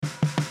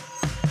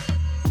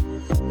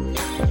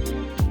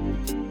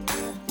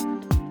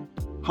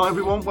Hi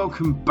everyone,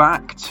 welcome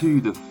back to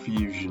the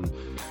Fusion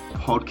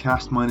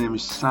podcast. My name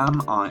is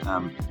Sam, I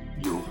am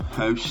your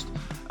host.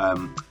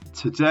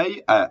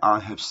 Today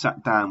I have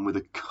sat down with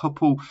a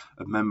couple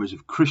of members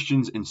of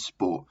Christians in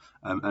Sport,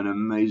 an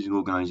amazing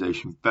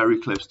organisation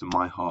very close to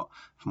my heart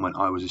from when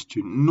I was a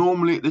student.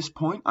 Normally at this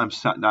point I'm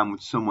sat down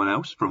with someone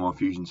else from our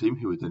Fusion team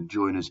who would then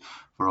join us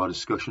for our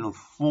discussion.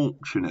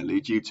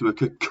 Unfortunately, due to a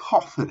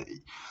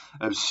cacophony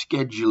of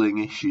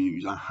scheduling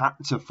issues, I had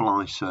to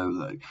fly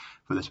solo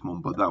for this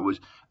one, but that was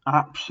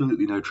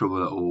absolutely no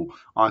trouble at all.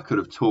 I could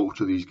have talked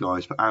to these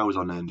guys for hours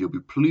on end. You'll be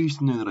pleased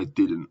to know that I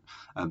didn't.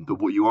 But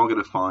what you are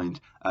going to find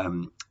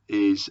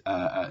is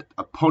a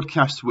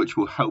podcast which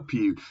will help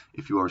you,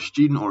 if you are a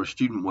student or a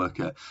student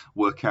worker,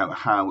 work out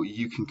how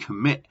you can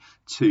commit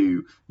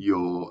to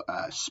your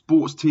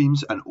sports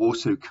teams and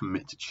also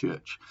commit to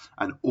church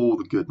and all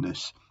the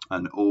goodness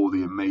and all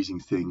the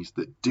amazing things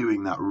that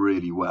doing that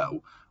really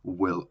well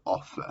will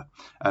offer.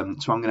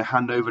 So I'm going to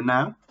hand over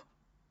now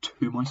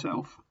to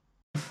myself.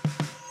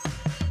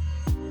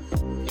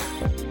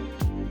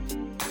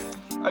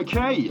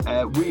 Okay,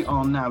 we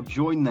are now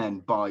joined then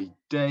by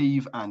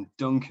Dave and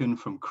Duncan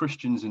from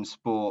Christians in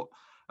Sport.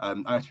 I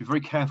have to be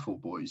very careful,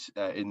 boys,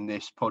 in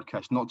this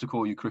podcast not to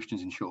call you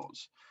Christians in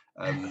Shorts,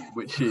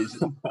 which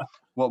is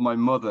what my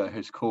mother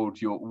has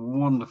called your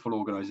wonderful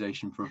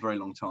organisation for a very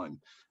long time.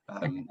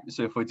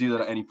 So if I do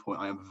that at any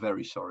point, I am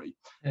very sorry.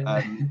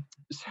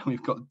 So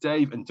we've got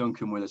Dave and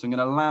Duncan with us. I'm going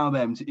to allow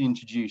them to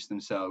introduce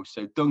themselves.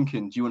 So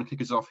Duncan, do you want to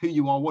kick us off? Who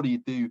you are, what do you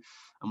do,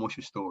 and what's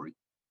your story?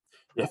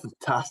 Yeah,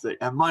 fantastic.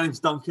 And my name's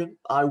Duncan.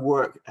 I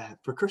work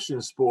for Christians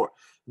in Sport,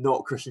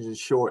 not Christians in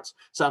Shorts.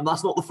 Sam,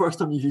 that's not the first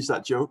time you've used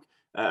that joke,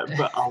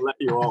 but I'll let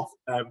you off.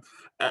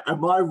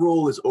 And my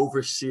role is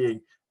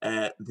overseeing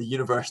the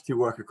university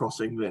work across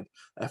England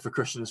for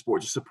Christians in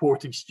Sport, just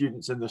supporting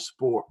students in their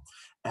sport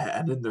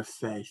and in their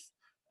faith.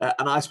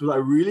 And I suppose I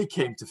really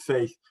came to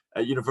faith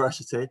at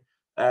university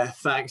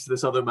thanks to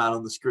this other man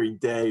on the screen,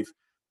 Dave,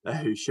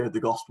 who shared the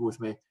gospel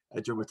with me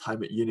during my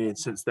time at uni. And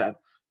since then,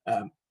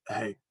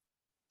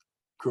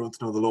 grown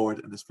to know the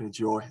Lord, and it's been a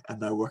joy, and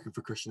now working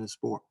for Christian in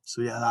Sport.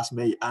 So yeah, that's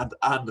me, and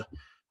I'm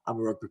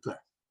a rugby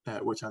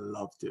player, which I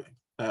love doing,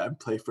 and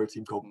play for a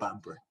team called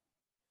Banbury.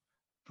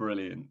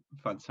 Brilliant,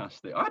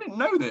 fantastic. I didn't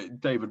know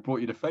that David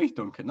brought you to faith,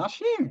 Duncan. That's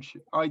huge.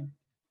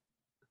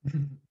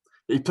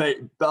 He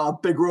played a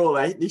big role,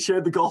 eh? He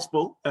shared the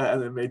gospel,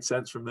 and it made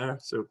sense from there.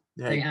 So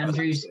yeah,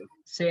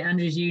 St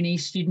Andrews Uni,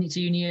 Students'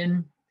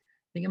 Union.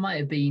 I think it might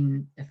have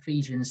been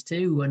Ephesians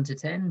 2,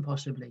 1-10,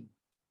 possibly.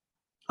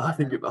 I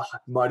think it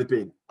might have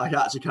been. I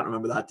actually can't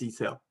remember that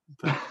detail.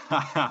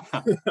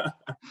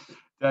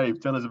 Dave,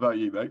 tell us about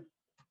you, mate.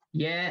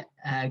 Yeah,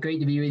 great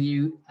to be with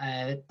you.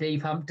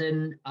 Dave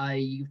Hampton.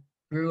 I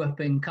grew up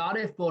in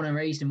Cardiff, born and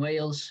raised in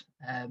Wales.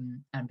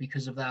 And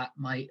because of that,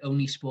 my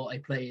only sport I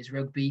play is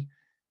rugby.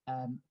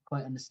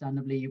 Quite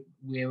understandably,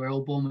 we were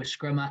all born with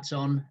scrum hats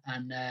on,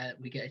 and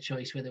we get a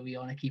choice whether we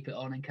want to keep it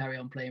on and carry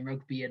on playing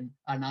rugby. And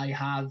I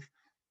have.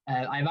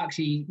 I've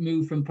actually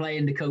moved from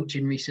playing to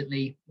coaching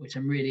recently, which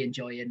I'm really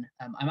enjoying.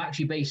 I'm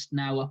actually based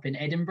now up in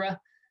Edinburgh,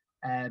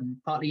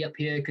 partly up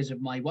here because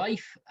of my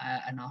wife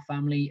and our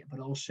family, but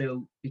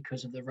also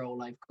because of the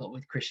role I've got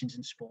with Christians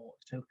in Sport.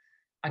 So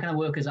I kind of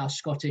work as our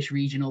Scottish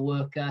regional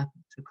worker,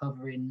 so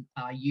covering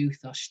our youth,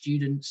 our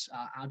students,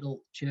 our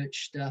adult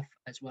church stuff,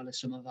 as well as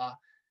some of our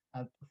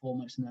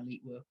performance and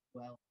elite work as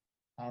well.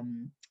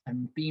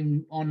 And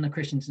been on the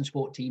Christians in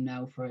Sport team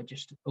now for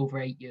just over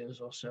 8 years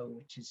or so,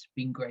 which has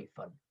been great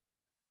fun.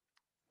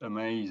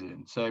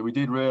 Amazing. So we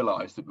did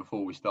realise that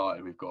before we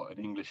started, we've got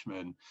an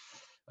Englishman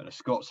and a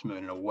Scotsman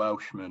and a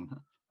Welshman,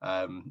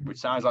 which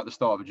sounds like the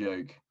start of a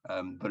joke,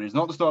 but it's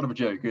not the start of a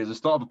joke. It's the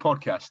start of a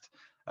podcast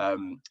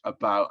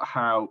about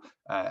how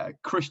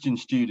Christian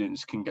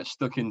students can get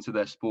stuck into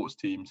their sports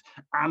teams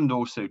and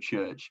also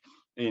church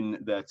in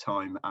their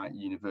time at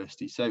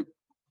university. So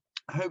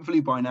hopefully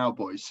by now,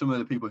 boys, some of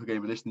the people who are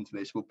going to be listening to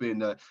this will be in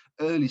the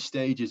early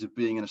stages of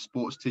being in a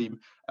sports team,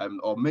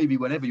 or maybe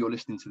whenever you're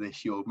listening to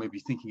this, you're maybe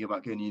thinking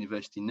about going to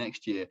university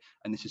next year,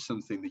 and this is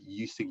something that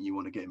you think you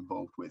want to get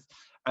involved with.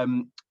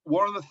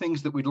 One of the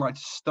things that we'd like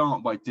to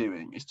start by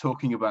doing is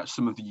talking about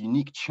some of the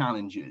unique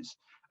challenges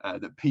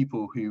that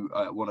people who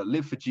want to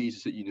live for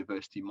Jesus at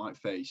university might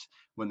face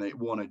when they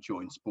want to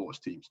join sports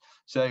teams.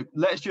 So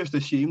let's just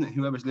assume that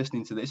whoever's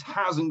listening to this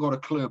hasn't got a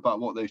clue about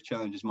what those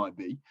challenges might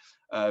be.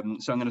 So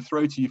I'm going to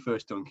throw to you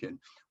first, Duncan.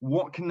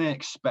 What can they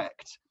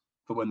expect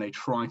for when they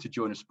try to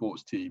join a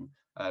sports team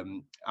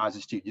as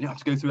a student? You don't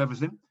have to go through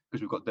everything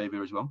because we've got Dave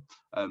here as well.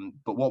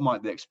 But what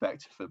might they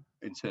expect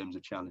in terms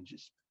of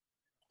challenges?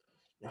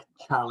 Yeah,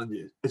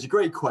 challenges. It's a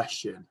great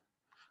question.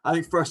 I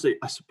think firstly,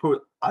 I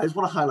suppose I just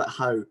want to highlight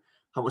how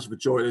much of a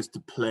joy it is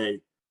to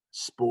play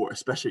sport,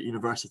 especially at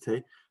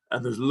university.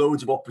 And there's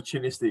loads of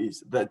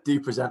opportunities that do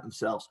present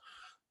themselves.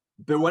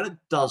 But when it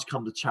does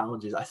come to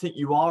challenges, I think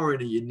you are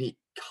in a unique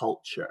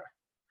culture,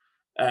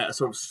 a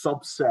sort of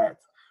subset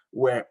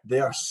where they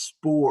are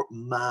sport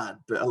mad.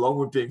 But along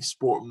with being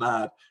sport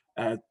mad,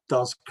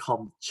 does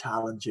come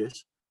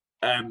challenges.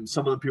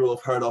 Some of the people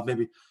I've heard of,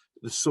 maybe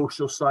the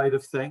social side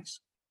of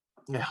things.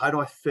 How do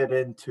I fit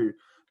into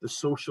the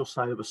social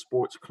side of a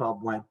sports club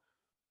when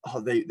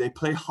they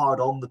play hard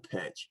on the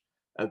pitch,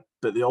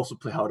 but they also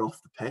play hard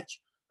off the pitch?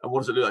 And what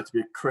does it look like to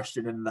be a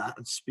Christian in that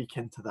and speak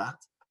into that?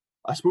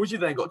 I suppose you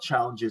then got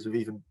challenges of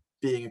even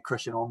being a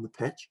Christian on the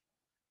pitch.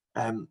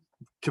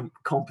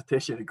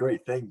 Competition, a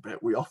great thing,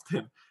 but we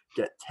often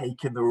get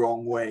taken the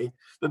wrong way.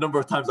 The number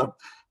of times I've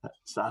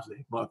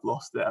sadly might have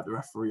lost it at the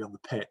referee on the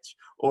pitch,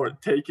 or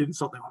taken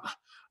something.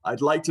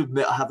 I'd like to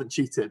admit I haven't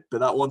cheated, but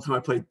that one time I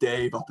played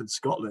Dave up in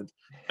Scotland,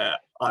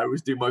 I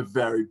was doing my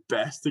very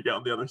best to get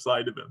on the other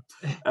side of him.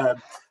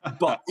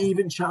 But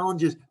even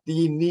challenges, the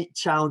unique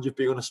challenge of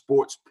being on a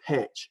sports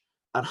pitch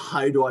and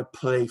how do I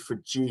play for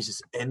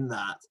Jesus in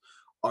that,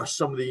 are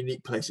some of the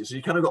unique places. So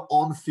you kind of got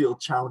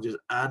on-field challenges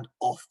and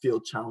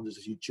off-field challenges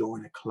as you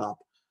join a club,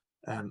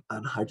 and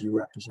how do you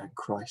represent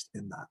Christ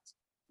in that?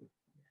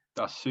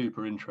 That's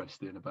super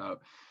interesting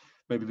about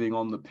maybe being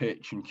on the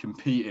pitch and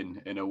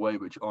competing in a way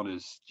which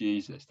honors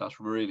Jesus. That's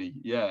really,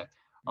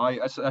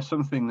 that's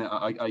something that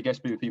I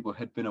guess maybe people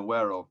had been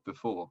aware of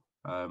before.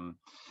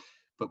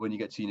 But when you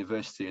get to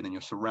university and then you're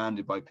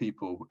surrounded by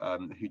people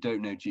who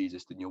don't know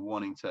Jesus, then you're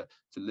wanting to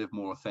live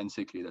more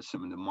authentically. That's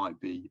something that might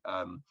be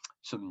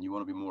something you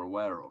want to be more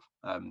aware of.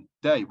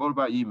 Dave, what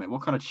about you, mate?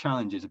 What kind of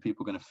challenges are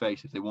people going to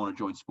face if they want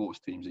to join sports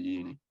teams at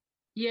uni?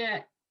 Yeah,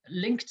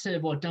 linked to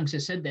what Dunks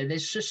has said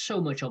there's just so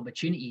much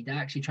opportunity that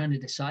actually trying to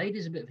decide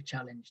is a bit of a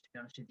challenge, to be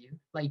honest with you.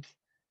 Like,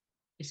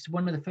 it's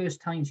one of the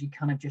first times you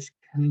kind of just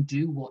can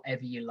do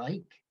whatever you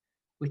like,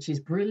 which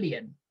is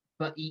brilliant,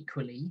 but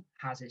equally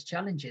has its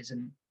challenges.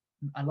 And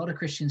a lot of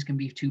Christians can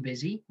be too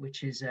busy,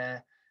 which is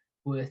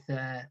worth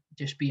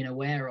just being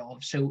aware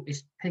of. So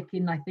it's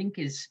picking, I think,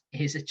 is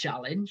a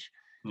challenge.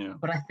 Yeah.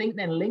 But I think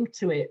then linked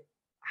to it,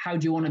 how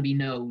do you want to be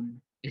known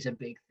is a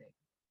big thing.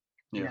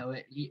 You know,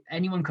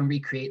 anyone can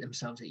recreate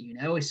themselves at uni.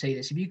 I always say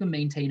this: if you can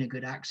maintain a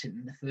good accent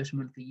in the first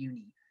month of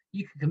uni,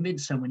 you can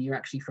convince someone you're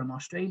actually from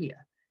Australia.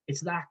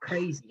 It's that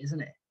crazy,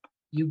 isn't it?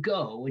 You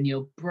go and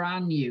you're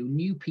brand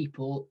new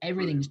people,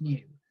 everything's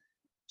new.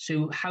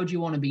 So how do you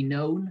want to be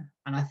known?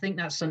 And I think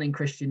that's something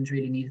Christians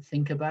really need to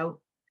think about,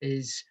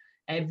 is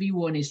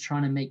everyone is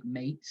trying to make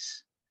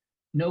mates.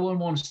 No one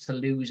wants to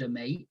lose a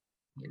mate,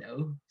 you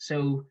know?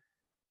 So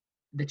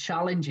the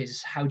challenge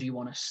is, how do you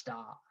want to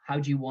start? How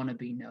do you want to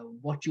be known?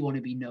 What do you want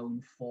to be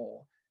known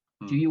for?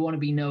 Do you want to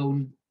be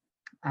known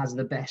as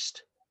the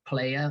best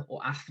player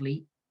or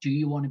athlete? Do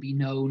you want to be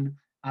known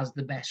as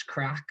the best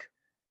crack?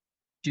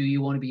 Do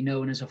you want to be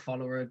known as a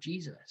follower of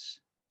Jesus?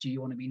 Do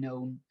you want to be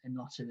known in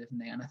lots of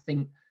different things? And I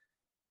think,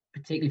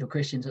 particularly for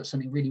Christians, that's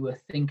something really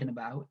worth thinking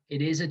about.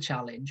 It is a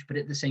challenge, but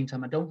at the same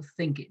time, I don't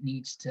think it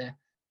needs to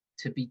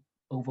be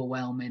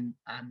overwhelming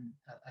and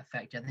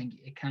effective. I think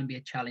it can be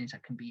a challenge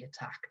that can be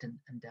attacked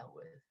and dealt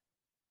with.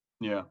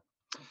 Yeah.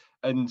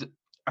 And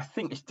I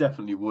think it's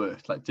definitely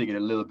worth digging a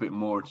little bit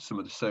more into some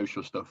of the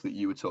social stuff that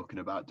you were talking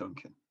about,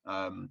 Duncan.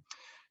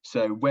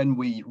 So when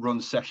we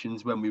run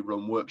sessions, when we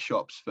run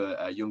workshops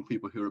for young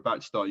people who are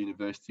about to start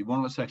university, one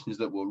of the sessions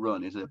that we'll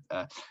run is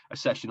a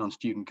session on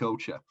student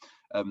culture.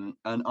 And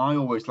I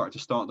always like to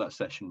start that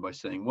session by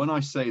saying, when I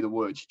say the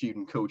word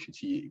student culture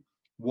to you,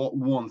 what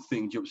one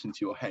thing jumps into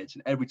your head?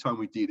 And every time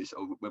we do this,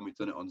 or when we've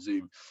done it on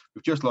Zoom,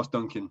 we've just lost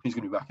Duncan. He's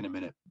going to be back in a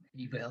minute.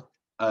 He will.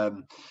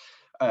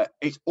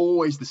 It's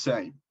always the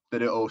same,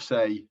 that it'll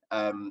say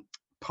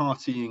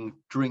partying,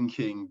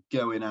 drinking,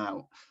 going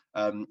out.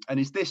 And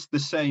is this the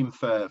same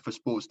for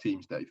sports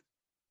teams, Dave?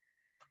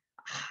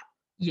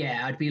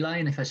 Yeah, I'd be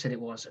lying if I said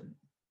it wasn't.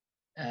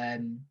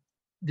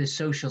 The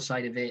social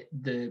side of it,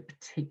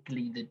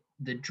 particularly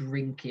the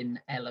drinking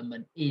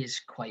element, is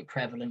quite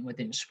prevalent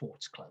within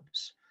sports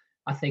clubs.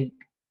 I think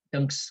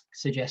Dunks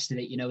suggested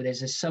it,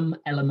 there's some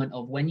element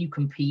of when you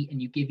compete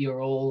and you give your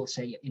all,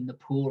 say in the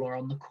pool or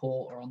on the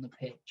court or on the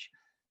pitch,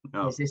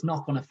 there's this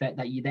knock-on effect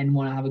that you then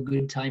want to have a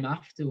good time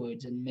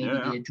afterwards, and maybe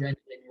the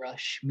adrenaline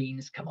rush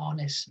means, come on,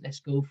 let's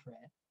go for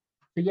it.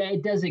 So yeah,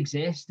 it does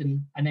exist,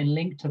 and then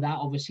linked to that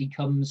obviously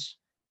comes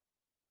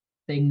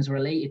things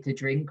related to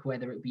drink,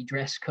 whether it be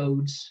dress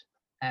codes,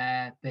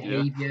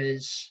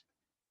 behaviors,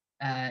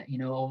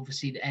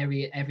 obviously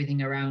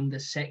everything around the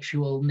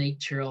sexual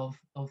nature of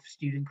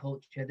student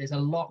culture. There's a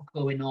lot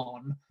going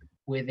on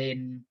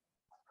within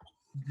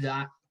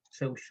that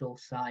social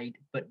side,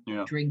 but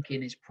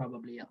drinking is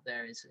probably up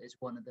there as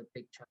one of the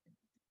big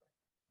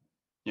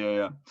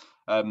challenges.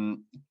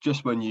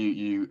 Just when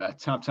you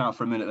tapped out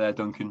for a minute there,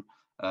 Duncan,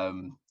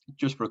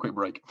 just for a quick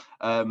break,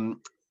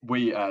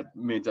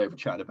 me and Dave were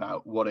chatting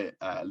about what it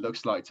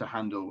looks like to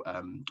handle,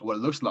 what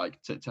it looks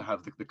like to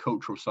have the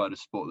cultural side of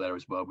sport there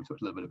as well. We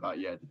talked a little bit about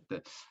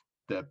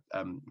the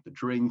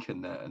drink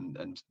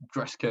and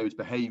dress codes,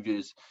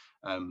 behaviours,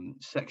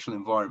 sexual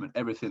environment,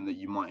 everything that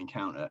you might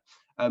encounter.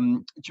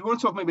 Do you want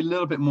to talk maybe a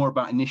little bit more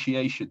about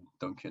initiation,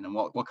 Duncan, and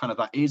what kind of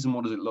that is, and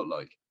what does it look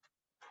like?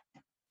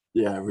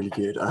 Yeah, really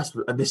good.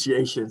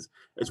 Initiations,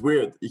 it's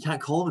weird. You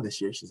can't call them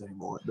initiations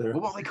anymore.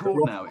 What are they called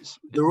now?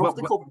 They're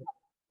often called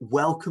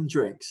welcome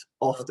drinks,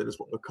 often is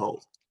what they're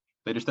called.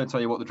 They just don't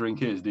tell you what the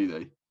drink is, do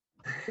they?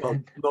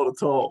 Well, not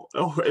at all.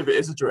 Oh, if it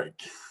is a drink.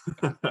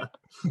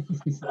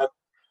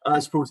 I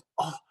suppose,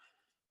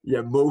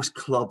 yeah, most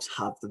clubs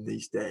have them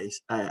these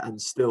days,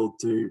 and still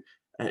do,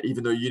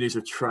 even though unis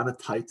are trying to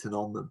tighten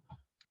on them.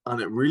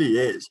 And it really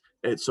is.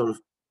 It's sort of,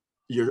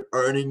 you're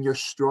earning your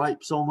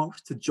stripes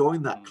almost to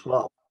join that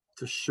club,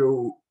 to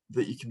show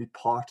that you can be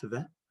part of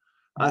it.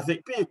 I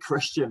think being a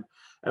Christian,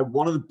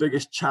 one of the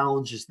biggest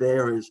challenges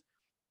there is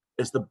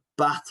the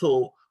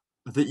battle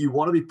that you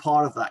want to be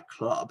part of that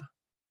club,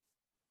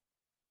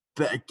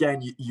 but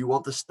again, you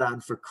want to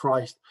stand for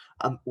Christ.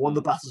 And one of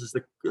the battles is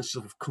the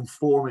sort of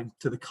conforming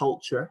to the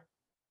culture.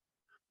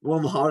 One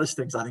of the hardest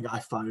things I think I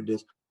found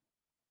is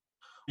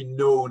being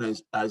known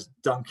as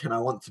Duncan. I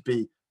want to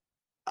be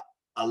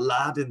a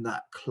lad in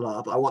that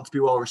club. I want to be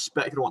well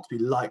respected. I want to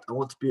be liked. I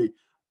want to be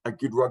a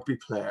good rugby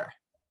player.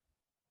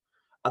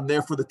 And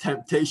therefore, the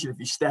temptation, if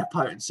you step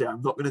out and say,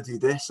 I'm not going to do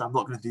this, I'm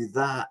not going to do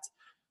that,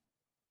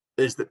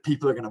 is that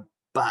people are going to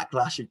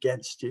backlash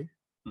against you.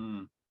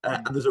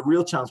 And there's a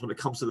real challenge when it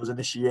comes to those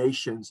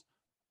initiations,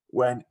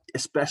 when,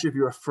 especially if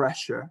you're a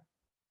fresher,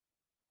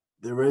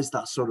 there is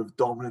that sort of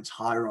dominance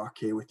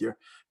hierarchy with your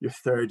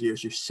third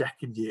years, your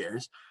second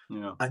years,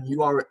 and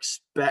you are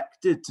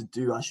expected to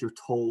do as you're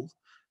told.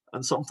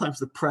 And sometimes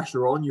the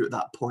pressure on you at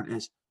that point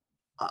is,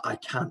 I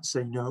can't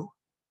say no.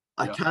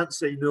 I can't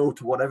say no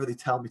to whatever they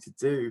tell me to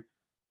do.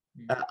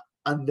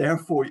 And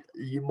therefore,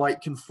 you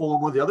might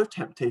conform, or the other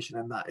temptation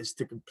in that is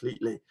to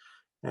completely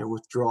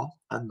withdraw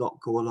and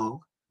not go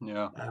along.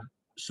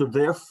 So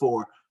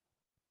therefore,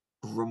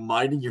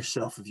 reminding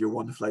yourself of your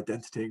wonderful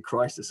identity in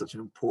Christ is such an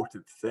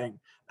important thing,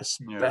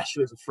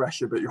 especially as a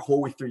fresher, but your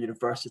whole way through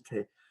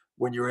university,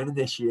 when you're in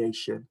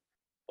initiation,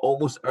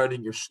 almost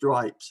earning your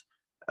stripes.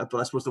 But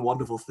I suppose the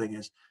wonderful thing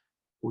is,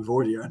 we've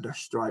already earned our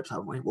stripes,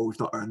 haven't we? Well, we've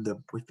not earned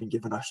them. We've been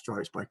given our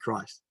stripes by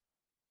Christ.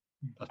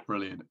 That's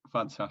brilliant.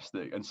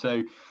 Fantastic. And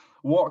so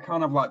what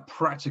kind of like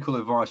practical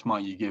advice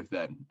might you give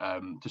then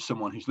to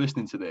someone who's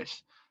listening to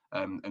this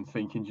and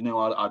thinking, you know,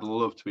 I'd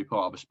love to be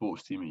part of a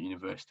sports team at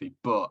university,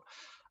 but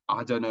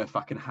I don't know if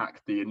I can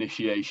hack the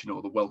initiation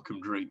or the welcome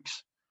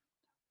drinks.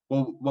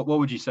 Well, what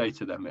would you say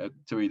to them,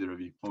 to either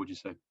of you? What would you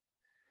say?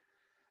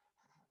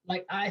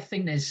 Like, I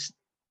think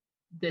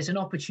there's an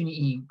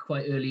opportunity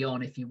quite early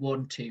on, if you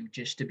want to,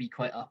 just to be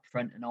quite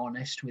upfront and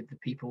honest with the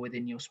people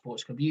within your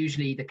sports club.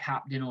 Usually the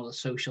captain or the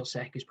social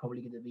sec is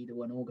probably going to be the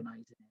one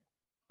organising it.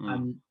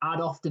 And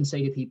I'd often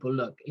say to people,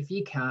 look, if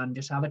you can,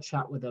 just have a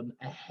chat with them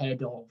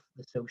ahead of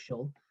the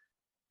social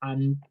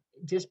and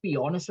just be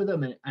honest with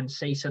them and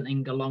say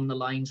something along the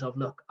lines of,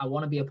 look, I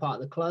want to be a part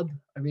of the club.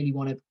 I really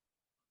want to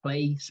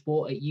play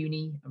sport at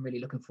uni. I'm really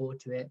looking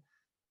forward to it.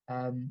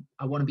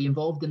 I want to be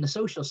involved in the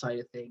social side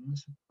of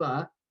things,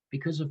 but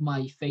because of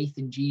my faith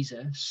in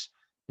Jesus,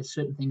 there's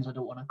certain things I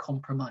don't want to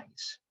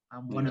compromise.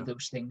 And one of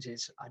those things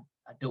is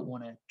I don't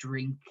want to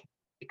drink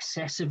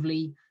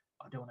excessively.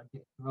 I don't want to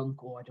get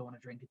drunk, or I don't want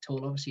to drink at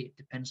all. Obviously, it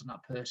depends on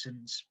that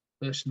person's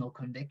personal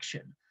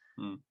conviction.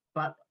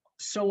 But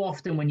so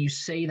often when you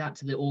say that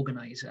to the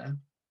organizer,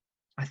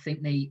 I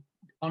think they,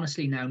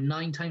 honestly now,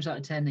 9 times out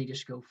of 10, they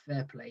just go,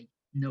 fair play,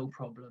 no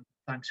problem.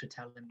 Thanks for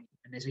telling me.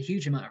 And there's a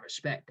huge amount of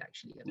respect,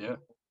 actually,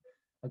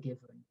 are given.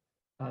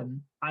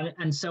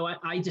 And so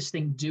I just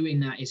think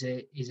doing that is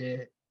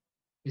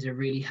a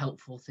really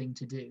helpful thing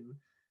to do.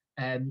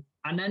 And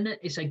then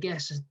it's, I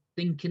guess,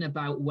 thinking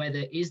about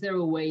whether, is there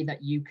a way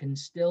that you can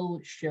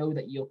still show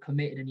that you're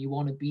committed and you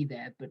want to be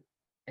there, but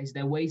is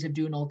there ways of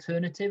doing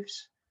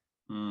alternatives?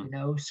 You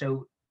know,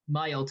 so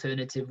my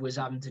alternative was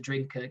having to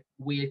drink a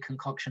weird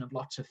concoction of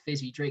lots of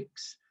fizzy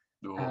drinks,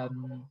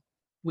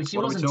 which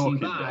what wasn't too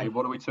bad. Dave?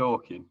 What are we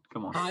talking?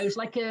 Come on. It was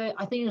like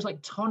I think it was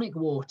like tonic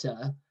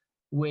water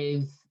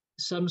with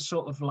some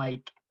sort of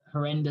like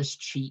horrendous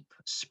cheap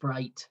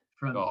Sprite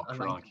from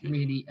like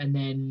really, and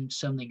then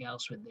something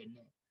else within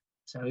it.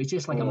 So it's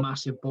just like a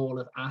massive ball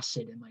of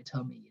acid in my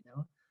tummy, you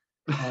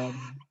know.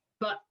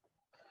 But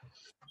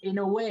in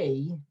a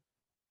way,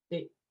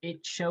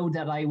 it showed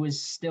that I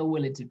was still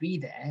willing to be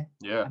there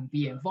and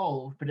be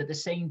involved. But at the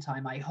same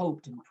time, I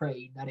hoped and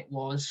prayed that it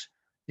was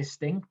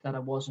distinct, that I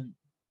wasn't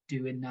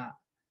doing that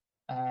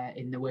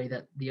in the way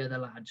that the other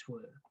lads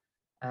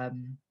were.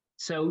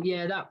 So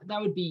yeah,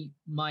 that would be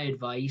my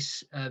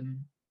advice.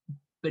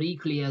 But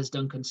equally, as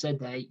Duncan said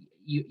there,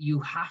 you do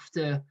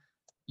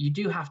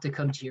have to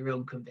come to your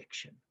own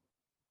conviction.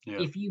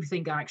 If you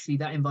think actually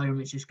that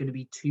environment is just going to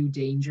be too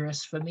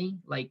dangerous for me,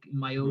 like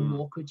my own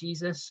walk with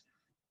Jesus,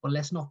 well,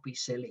 let's not be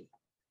silly.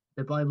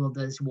 The Bible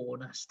does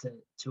warn us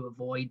to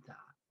avoid that,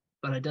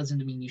 but it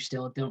doesn't mean you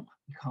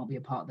can't be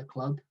a part of the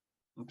club.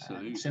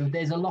 Absolutely. So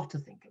there's a lot to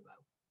think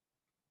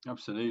about.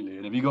 Absolutely.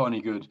 And have you got any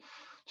good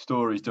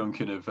stories,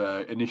 Duncan, of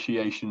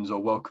initiations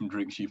or welcome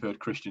drinks you've heard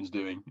Christians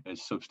doing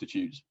as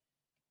substitutes?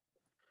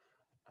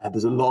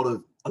 There's a lot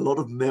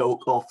of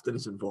milk often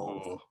is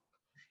involved.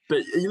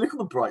 But you look on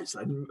the bright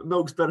side,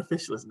 milk's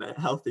beneficial, isn't it?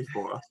 Healthy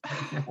for us.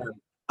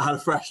 I had a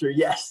fresher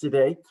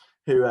yesterday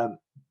who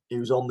he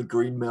was on the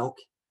green milk.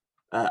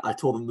 I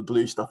told him the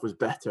blue stuff was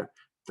better,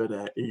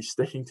 but he's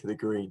sticking to the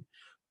green.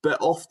 But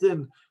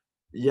often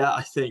Yeah,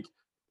 I think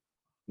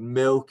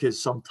milk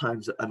is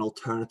sometimes an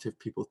alternative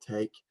people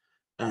take.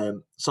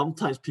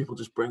 Sometimes people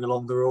just bring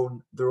along their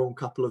own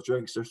couple of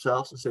drinks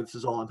themselves and say, "This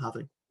is all I'm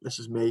having. This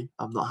is me.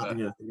 I'm not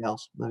having anything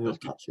else." Then they That's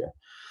don't touch it.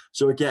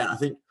 So again, I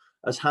think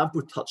as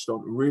Hampo touched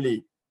on,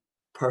 really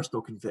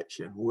personal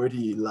conviction. Where do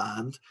you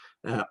land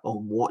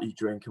on what you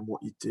drink and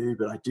what you do?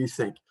 But I do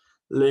think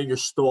laying your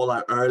stall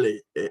out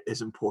early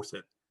is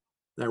important.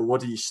 Now,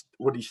 what do you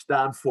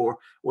stand for?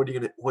 What are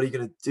you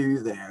gonna do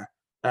there?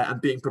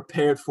 And being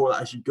prepared for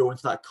that as you go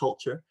into that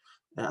culture,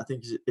 I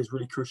think is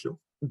really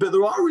crucial. But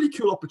there are really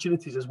cool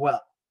opportunities as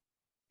well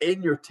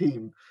in your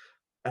team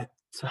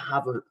to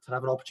have an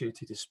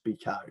opportunity to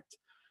speak out.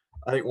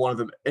 I think one of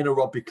them in a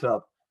rugby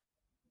club,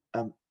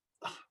 um,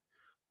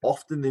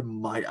 often they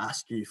might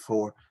ask you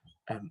for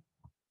um,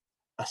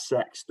 a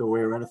sex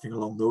story or anything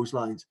along those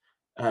lines.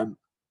 Um,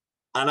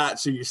 and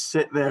actually, you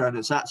sit there and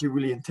it's actually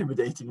really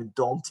intimidating and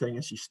daunting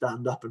as you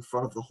stand up in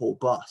front of the whole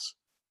bus.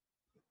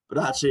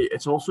 But actually,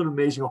 it's also an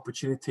amazing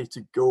opportunity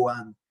to go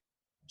and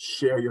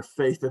share your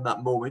faith in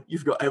that moment.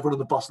 You've got everyone on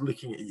the bus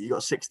looking at you, you've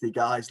got 60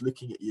 guys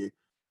looking at you.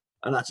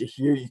 And actually,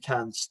 here you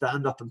can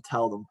stand up and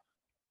tell them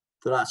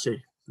that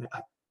actually,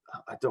 I,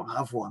 I don't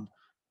have one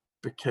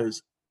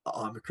because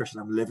I'm a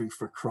Christian, I'm living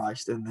for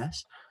Christ in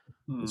this.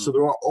 And so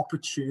there are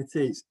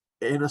opportunities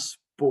in a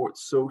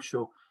sports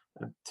social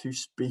to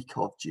speak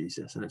of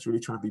Jesus, and it's really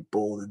trying to be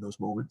bold in those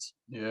moments.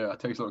 Yeah, it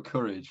takes a lot of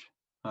courage.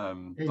 Uh,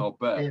 I'll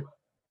bet. uh,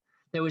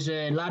 There was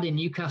a lad in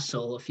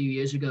Newcastle a few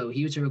years ago.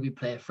 He was a rugby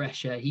player,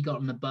 fresher. He got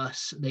on the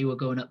bus. They were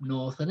going up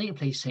north. I think it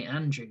plays St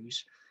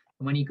Andrews.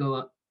 And when you go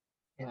up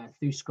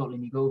through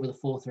Scotland, you go over the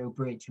Forth Row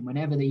Bridge. And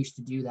whenever they used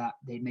to do that,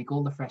 they'd make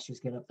all the freshers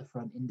get up the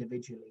front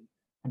individually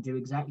and do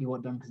exactly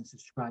what Duncan's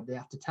described. They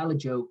have to tell a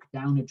joke,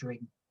 down a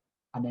drink,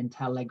 and then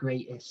tell their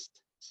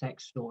greatest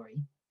sex story.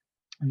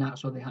 And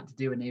that's what they had to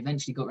do. And they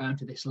eventually got round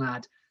to this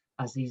lad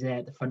as he's there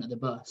at the front of the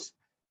bus.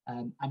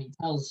 And he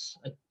tells,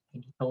 I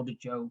think he told a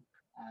joke.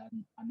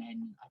 And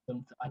then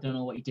I don't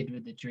know what he did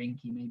with the drink.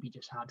 He maybe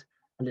just had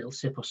a little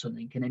sip or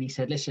something. And then he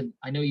said, "Listen,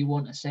 I know you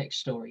want a sex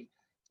story.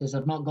 He says,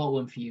 I've not got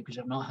one for you because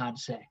I've not had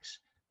sex.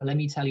 But let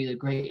me tell you the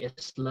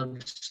greatest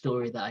love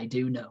story that I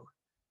do know."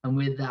 And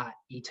with that,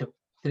 he took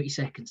 30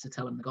 seconds to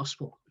tell him the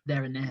gospel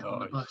there and there on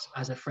the bus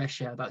as a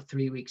fresher about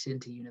 3 weeks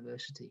into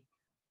university.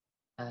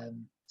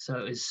 So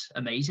it was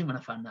amazing when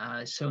I found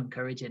that. It's so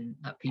encouraging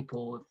that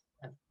people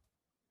have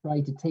try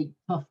to take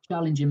tough,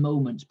 challenging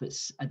moments, but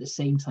at the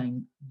same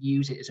time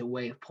use it as a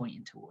way of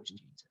pointing towards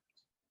Jesus.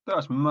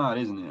 That's mad,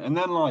 isn't it? And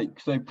then, like,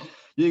 so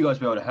you guys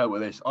be able to help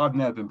with this. I've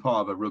never been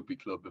part of a rugby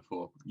club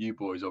before. You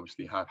boys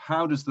obviously have.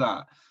 How does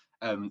that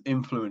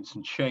influence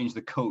and change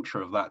the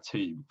culture of that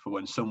team for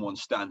when someone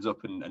stands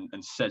up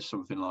and says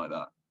something like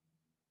that?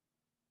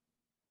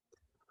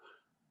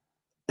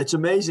 It's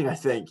amazing, I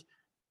think,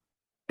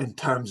 in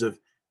terms of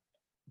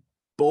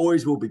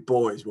boys will be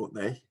boys, won't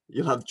they?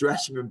 You'll have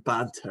dressing room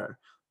banter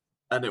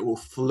and it will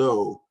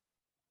flow.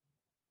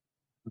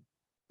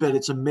 But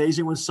it's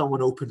amazing when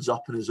someone opens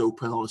up and is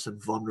open, honest,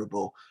 and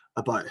vulnerable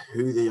about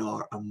who they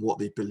are and what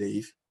they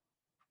believe.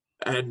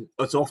 And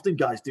it's often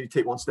guys do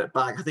take one step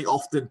back. I think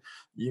often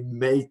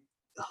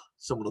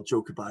someone will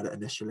joke about it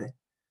initially.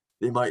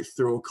 They might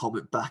throw a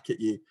comment back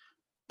at you.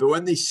 But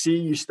when they see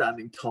you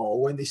standing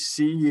tall, when they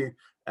see you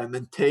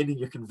maintaining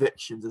your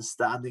convictions and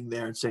standing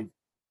there and saying,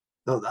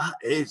 "No, that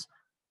is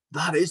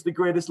the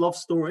greatest love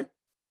story."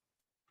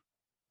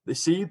 They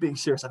see you being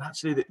serious, and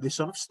actually they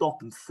sort of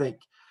stop and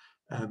think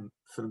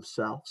for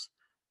themselves.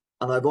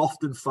 And I've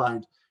often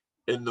found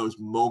in those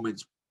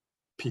moments,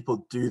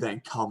 people do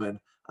then come in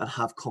and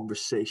have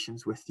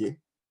conversations with you.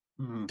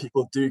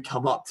 People do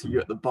come up to you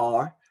at the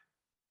bar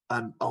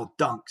and, "Oh,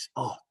 Dunks,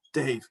 oh,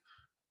 Dave,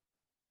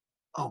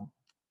 oh,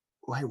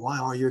 why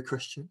are you a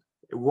Christian?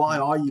 Why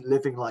are you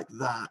living like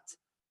that?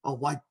 Oh,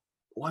 why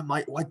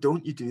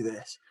don't you do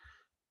this?"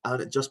 And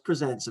it just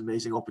presents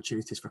amazing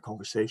opportunities for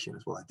conversation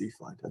is what I do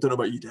find. I don't know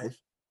about you, Dave.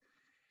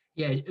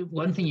 Yeah,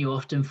 one thing you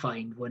often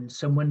find when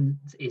someone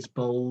is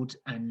bold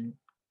and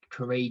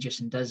courageous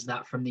and does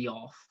that from the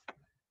off,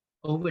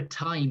 over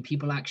time,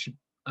 people actually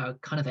are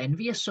kind of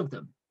envious of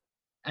them.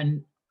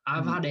 And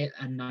I've had it,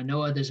 and I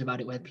know others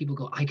about it, where people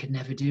go, "I could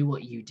never do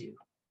what you do."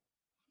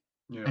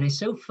 Yeah. And it's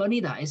so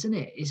funny that, isn't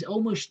it? It's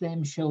almost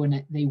them showing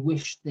that they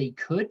wish they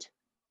could.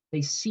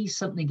 They see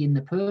something in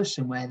the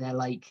person where they're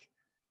like,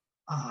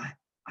 "Oh,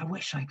 I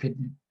wish I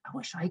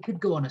could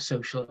go on a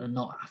social and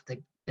not have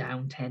to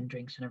down 10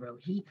 drinks in a row.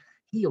 He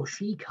or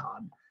she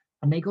can't."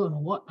 And they go,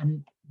 "What?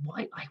 And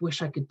why? I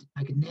wish I could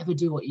never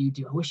do what you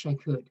do. I wish I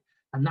could."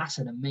 And that's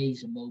an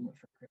amazing moment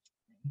for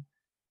Christian.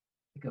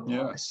 To go,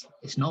 "Oh,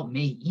 it's not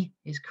me,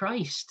 it's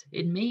Christ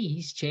in me.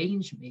 He's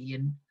changed me.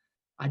 And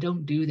I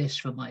don't do this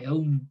for my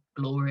own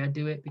glory. I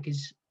do it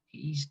because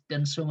he's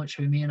done so much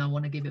for me and I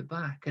want to give it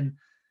back." And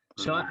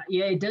so,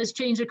 it does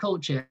change the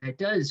culture. It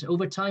does.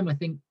 Over time, I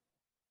think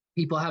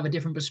people have a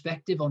different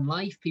perspective on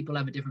life. People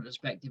have a different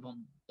perspective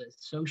on the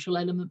social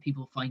element.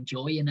 People find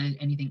joy in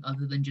anything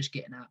other than just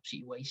getting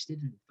absolutely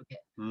wasted and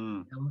forget.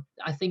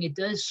 I think it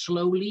does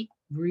slowly,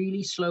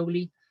 really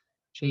slowly,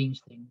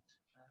 change things.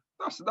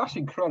 That's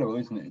incredible,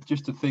 isn't it?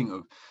 Just to think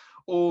of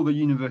all the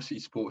university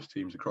sports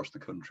teams across the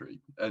country,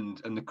 and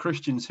the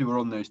Christians who are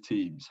on those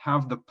teams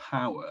have the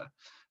power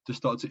to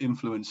start to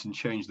influence and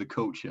change the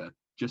culture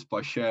just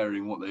by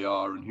sharing what they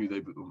are and who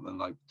they and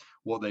like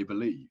what they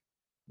believe.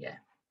 Yeah.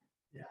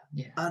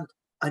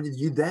 And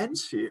you then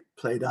see it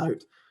played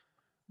out.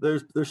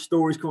 There's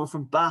stories coming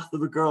from Bath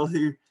of a girl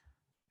who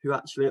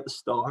actually at the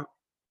start,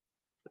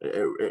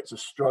 it's a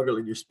struggle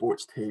in your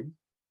sports team,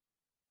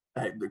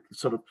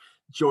 sort of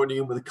joining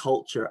in with the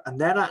culture, and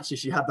then actually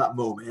she had that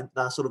moment,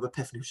 that sort of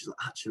epiphany. She's like,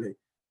 actually,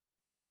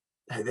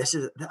 hey,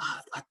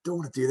 I don't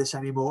want to do this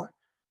anymore.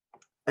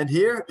 And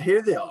here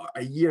they are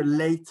a year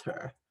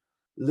later,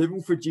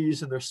 living for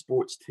Jesus in their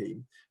sports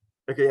team.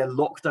 Okay, yeah,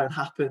 lockdown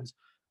happens,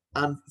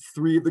 and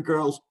 3 of the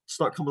girls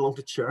start coming along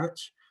to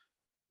church.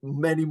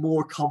 Many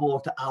more come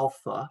along to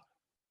Alpha.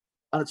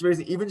 And it's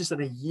amazing, even just in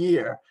a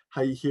year,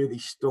 how you hear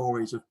these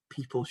stories of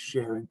people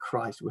sharing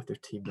Christ with their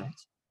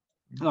teammates.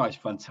 Oh, it's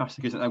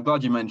fantastic, isn't it? I'm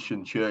glad you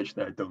mentioned church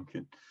there,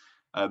 Duncan,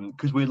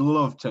 because we'd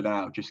love to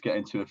now just get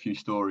into a few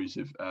stories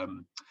of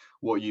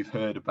what you've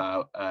heard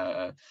about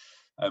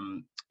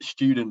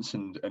students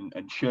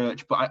and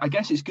church. But I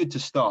guess it's good to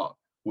start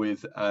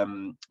with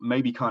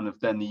maybe kind of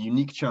then the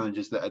unique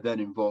challenges that are then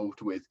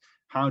involved with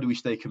how do we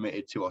stay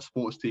committed to our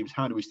sports teams?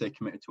 How do we stay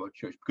committed to our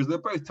church? Because they're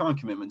both time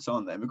commitments,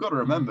 aren't they? And we've got to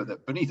remember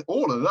that beneath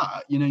all of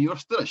that, you're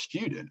still a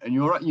student and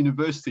you're at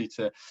university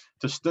to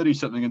study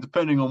something. And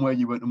depending on where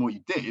you went and what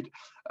you did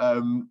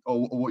or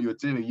what you were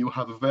doing, you'll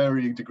have a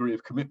varying degree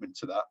of commitment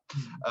to that.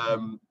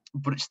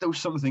 But it's still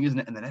something, isn't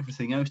it? And then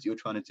everything else that you're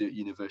trying to do at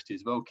university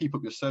as well. Keep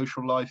up your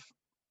social life.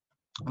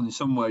 And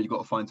somewhere you've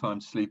got to find time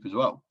to sleep as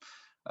well.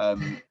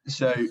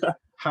 So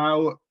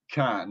how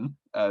can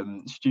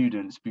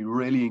students be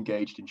really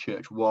engaged in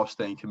church while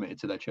staying committed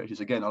to their churches?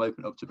 Again, I'll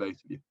open it up to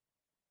both of you.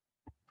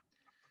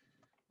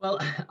 Well,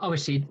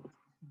 obviously,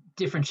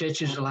 different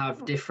churches will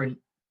have different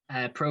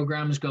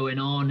programs going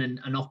on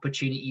and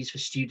opportunities for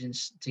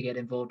students to get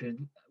involved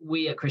in.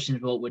 We at Christian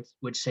Sport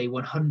would say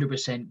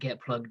 100% get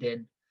plugged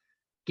in,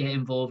 get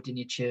involved in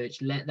your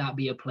church. Let that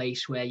be a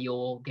place where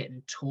you're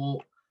getting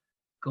taught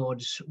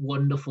God's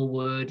wonderful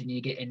word and you're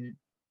getting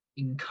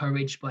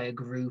encouraged by a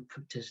group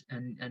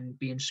and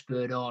being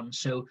spurred on.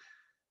 So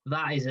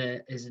that is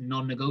a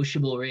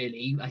non-negotiable,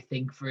 really. I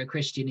think for a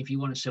Christian, if you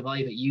want to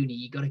survive at uni,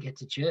 you got to get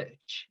to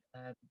church.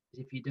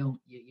 If you don't,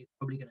 you're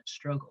probably going to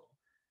struggle.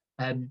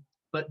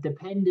 But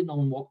depending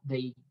on what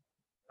they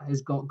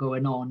has got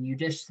going on, you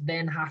just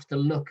then have to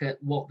look at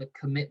what the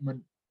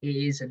commitment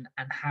is and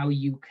how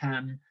you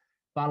can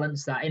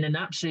balance that. In an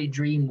absolute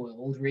dream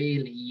world,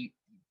 really,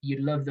 you'd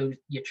love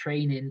your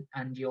training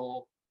and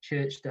your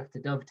church stuff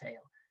to dovetail,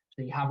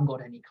 so you haven't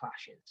got any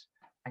clashes,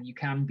 and you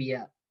can be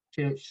at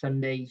church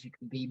Sundays, you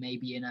can be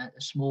maybe in a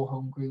small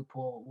home group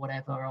or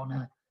whatever on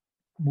a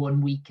 1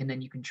 week, and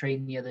then you can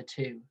train the other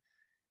 2.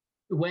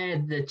 Where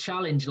the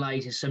challenge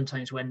lies is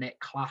sometimes when it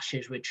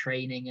clashes with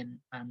training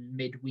and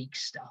midweek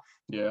stuff.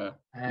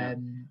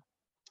 And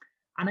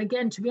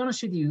again, to be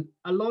honest with you,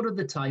 a lot of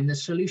the time the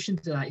solution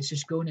to that is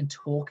just going and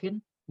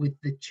talking with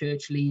the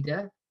church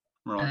leader.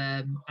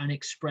 Right. And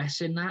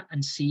expressing that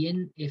and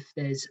seeing if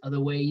there's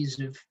other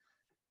ways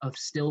of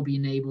still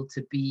being able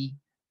to be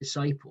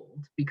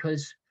discipled.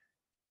 Because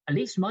at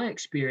least my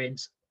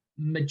experience,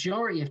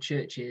 majority of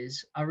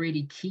churches are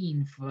really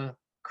keen for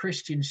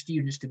Christian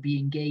students to be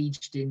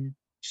engaged in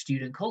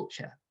student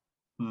culture.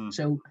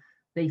 So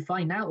they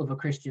find out of a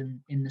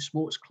Christian in the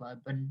sports club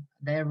and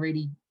they're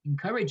really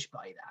encouraged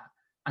by that,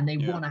 and they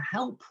want to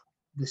help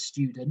the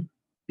student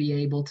be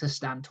able to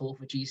stand tall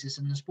for Jesus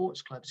in the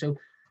sports club. So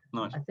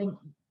nice. I think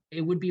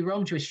it would be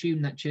wrong to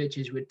assume that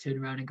churches would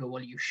turn around and go,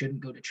 well, you shouldn't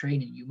go to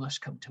training, you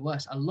must come to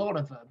us. A lot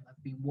of them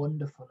have been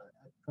wonderful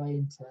at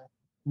trying to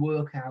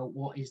work out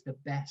what is the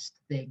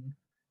best thing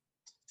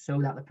so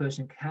that the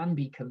person can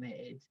be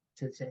committed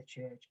to their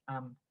church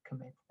and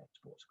commit to their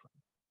sports club.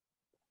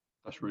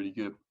 That's really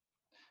good.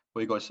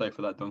 What do you guys say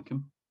for that,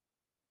 Duncan?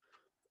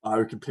 I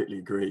would completely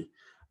agree.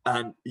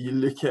 And you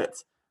look at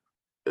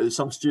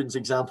some students'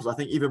 examples, I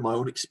think even my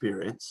own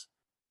experience,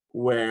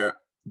 where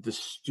the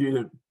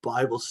student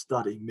Bible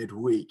study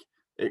midweek,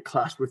 it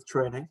clashed with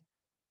training.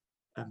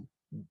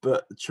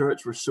 But the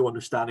church were so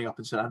understanding up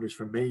in St Andrews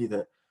for me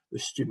that the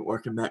student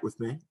worker met with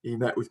me. He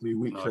met with me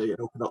weekly. Nice. And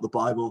opened up the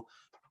Bible,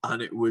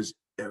 and it was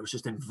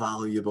just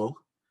invaluable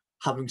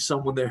having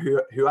someone there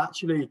who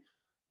actually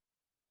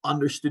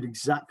understood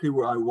exactly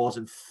where I was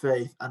in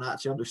faith and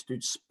actually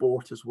understood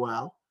sport as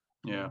well.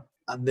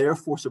 And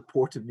therefore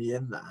supported me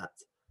in that.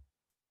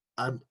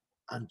 And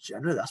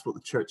generally that's what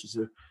the churches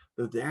are.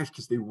 They're there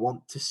because they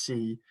want to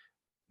see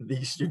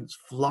these students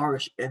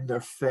flourish in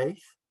their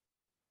faith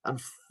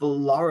and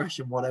flourish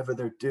in whatever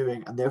they're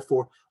doing, and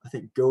therefore I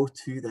think go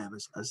to them,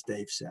 as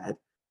Dave said,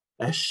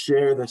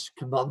 share this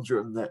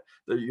conundrum that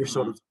you're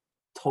sort of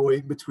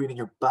toying between and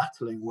you're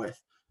battling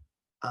with,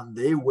 and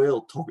they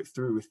will talk it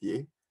through with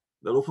you.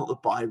 They'll open up the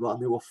Bible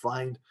and they will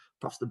find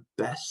perhaps the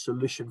best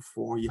solution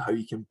for you, how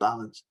you can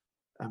balance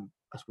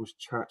I suppose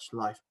church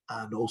life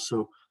and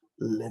also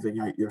living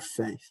out your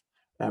faith,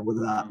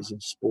 whether that is in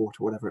sport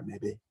or whatever it may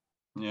be.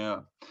 Yeah.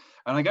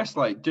 And I guess,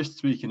 like, just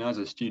speaking as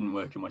a student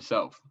worker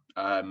myself,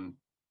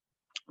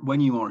 when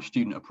you are a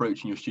student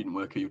approaching your student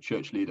worker, your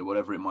church leader,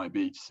 whatever it might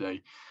be, to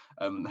say,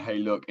 hey,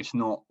 look, it's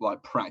not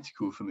like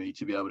practical for me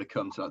to be able to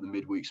come to like the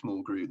midweek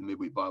small group, the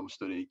midweek Bible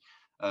study,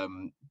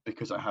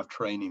 because I have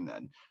training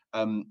then.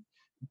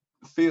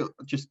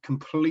 Just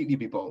completely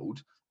be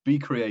bold, be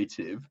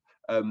creative.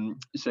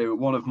 So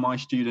one of my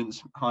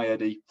students, hi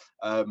Eddie,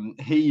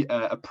 he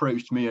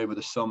approached me over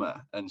the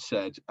summer and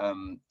said,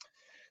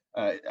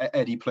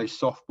 Eddie plays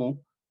softball,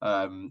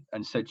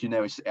 and said, you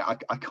know,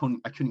 I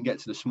couldn't get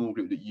to the small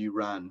group that you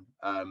ran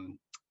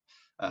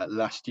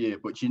last year,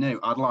 but you know,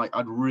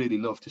 I'd really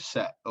love to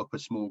set up a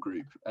small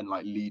group and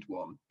like lead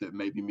one that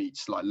maybe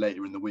meets like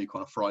later in the week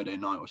on a Friday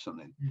night or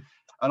something.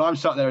 And I'm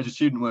sat there as a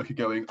student worker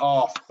going,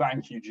 oh,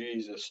 thank you,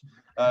 Jesus.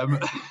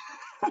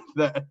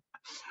 That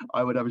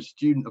I would have a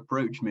student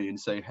approach me and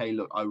say, hey,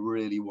 look, I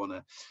really want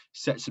to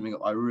set something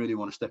up. I really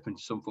want to step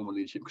into some form of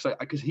leadership,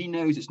 because he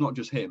knows it's not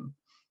just him.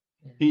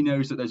 He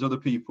knows that there's other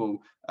people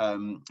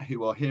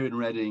who are here in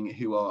Reading,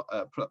 who are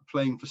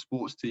playing for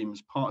sports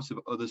teams, parts of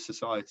other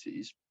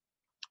societies,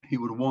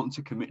 who would want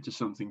to commit to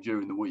something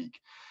during the week.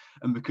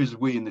 And because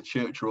we in the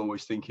church are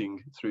always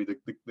thinking through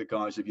the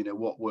guise of, you know,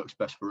 what works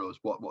best for us,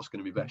 what's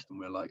going to be best, and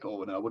we're like,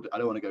 oh no, I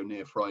don't want to go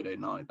near Friday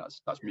night,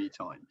 that's me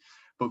time.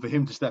 But for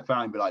him to step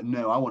out and be like,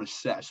 no, I want to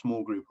set a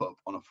small group up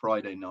on a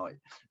Friday night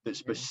that's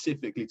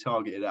specifically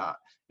targeted at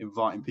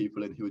inviting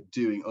people in who are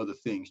doing other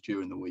things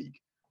during the week.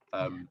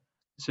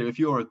 So if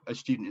you're a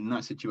student in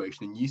that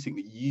situation and you think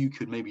that you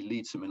could maybe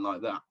lead something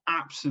like that,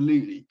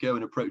 absolutely go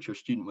and approach your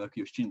student worker,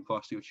 your student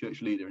pastor, your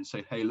church leader, and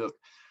say, hey, look,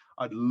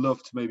 I'd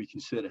love to maybe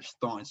consider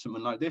starting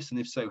something like this. And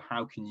if so,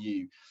 how can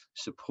you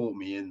support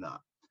me in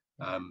that?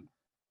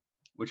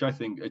 Which I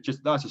think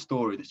that's a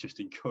story that's just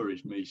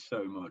encouraged me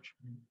so much.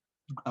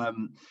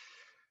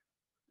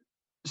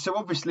 So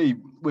obviously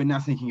we're now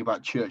thinking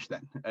about church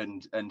then,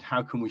 and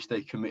how can we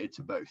stay committed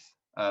to both?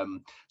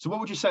 So what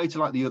would you say to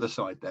like the other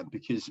side then?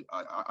 Because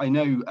I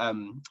know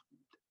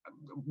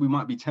we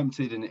might be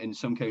tempted in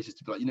some cases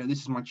to be like, you know,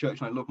 this is my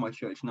church and I love my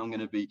church and I'm going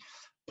to be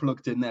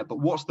plugged in there. But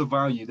what's the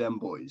value then,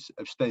 boys,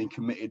 of staying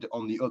committed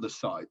on the other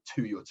side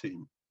to your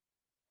team?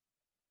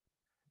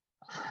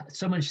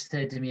 Someone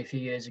said to me a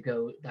few years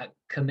ago that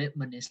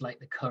commitment is like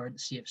the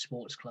currency of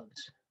sports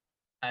clubs.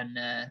 And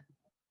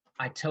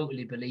I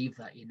totally believe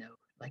that, you know,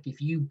 like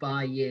if you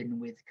buy in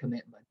with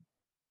commitment,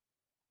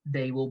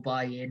 they will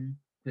buy in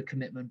the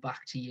commitment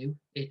back to you.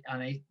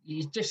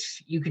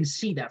 You can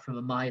see that from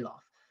a mile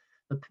off.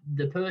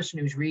 The person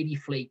who's really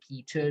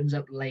flaky, turns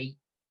up late,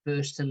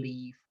 first to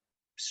leave,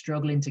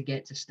 struggling to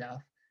get to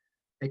stuff,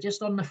 they're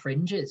just on the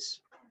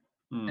fringes.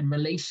 And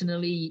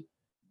relationally,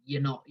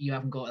 you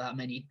haven't got that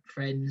many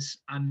friends,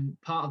 and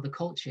part of the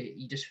culture,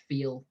 you just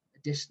feel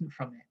distant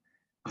from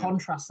it.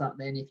 Contrast that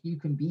then, if you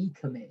can be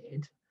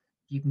committed,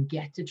 you can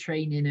get to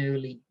training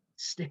early,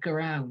 stick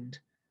around,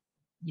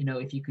 you know,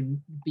 if you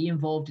can be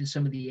involved in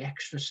some of the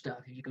extra stuff,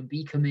 if you can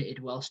be committed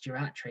whilst you're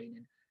at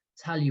training,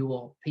 tell you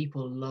what,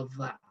 people love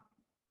that.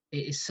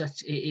 It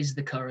is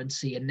the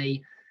currency, and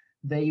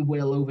they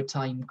will over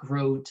time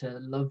grow to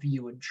love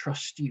you and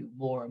trust you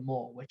more and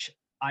more, which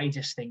I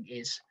just think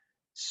is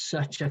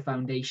such a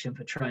foundation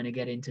for trying to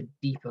get into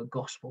deeper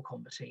gospel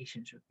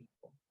conversations with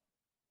people,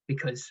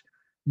 because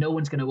no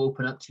one's going to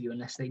open up to you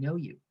unless they know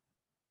you,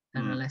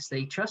 and unless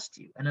they trust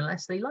you, and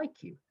unless they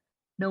like you.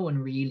 No one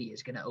really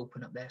is going to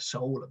open up their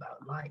soul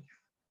about life.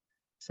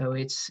 So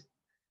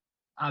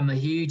I'm a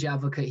huge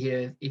advocate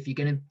here. If you're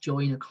going to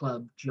join a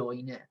club,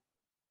 join it.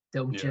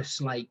 Don't just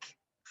like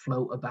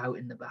float about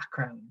in the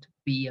background.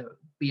 Be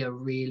a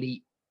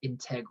really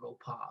integral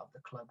part of the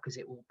club, because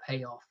it will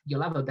pay off.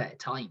 You'll have a better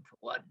time, for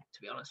one,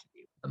 to be honest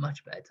with you, a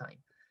much better time,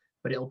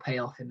 but it'll pay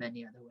off in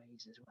many other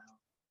ways as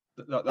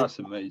well. That's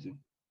amazing.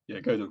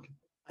 Yeah, go Duncan.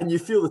 And you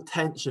feel the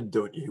tension,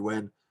 don't you,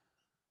 when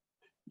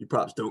you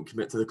perhaps don't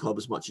commit to the club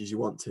as much as you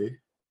want to,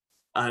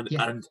 and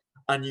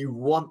you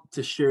want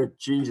to share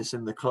Jesus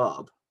in the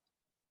club,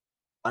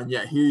 and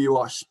yet here you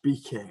are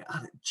speaking,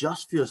 and it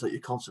just feels like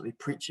you're constantly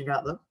preaching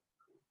at them.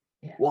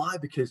 Why?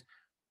 Because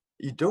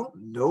you don't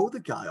know the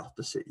guy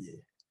opposite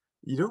you.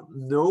 You don't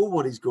know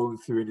what he's going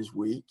through in his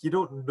week. You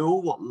don't know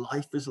what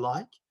life is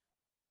like.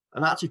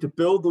 And actually, to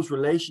build those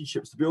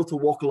relationships, to be able to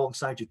walk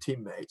alongside your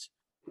teammates,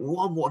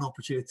 what an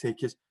opportunity,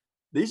 because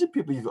these are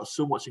people you've got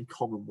so much in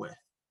common with,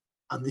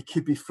 and they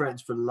could be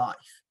friends for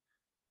life.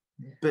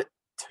 But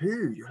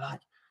two, you're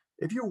like,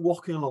 if you're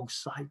walking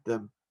alongside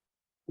them,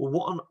 well,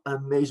 what an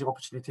amazing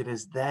opportunity it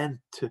is then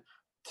to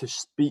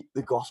speak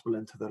the gospel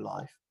into their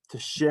life, to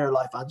share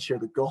life and share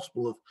the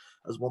gospel of,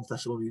 as 1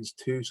 Thessalonians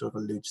 2 sort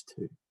of alludes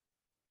to.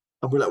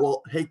 And we're like,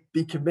 well, hey,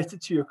 be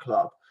committed to your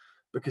club,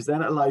 because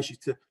then it allows you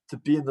to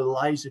be in the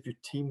lives of your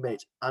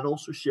teammates and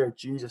also share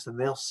Jesus, and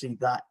they'll see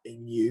that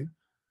in you.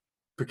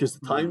 Because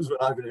the times when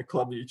I've been in a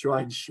club that you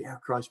try and share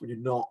Christ when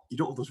you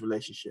don't have those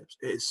relationships,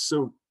 it is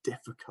so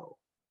difficult.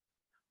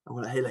 And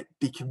we're like, hey,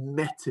 be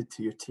committed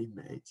to your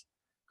teammates,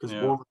 because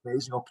Yeah. one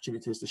amazing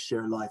opportunity is to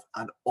share life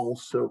and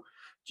also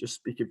just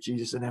speak of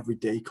Jesus in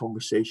everyday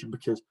conversation,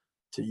 because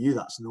to you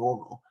that's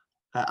normal.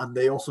 And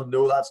they also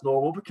know that's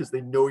normal because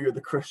they know you're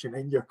the Christian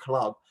in your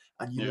club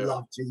and you Yeah.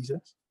 love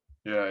Jesus.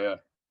 Yeah.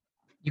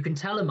 You can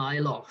tell a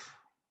mile off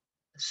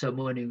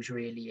someone who's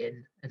really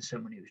in and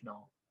someone who's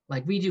not.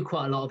 Like, we do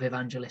quite a lot of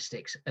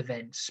evangelistic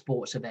events,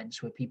 sports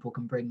events, where people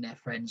can bring their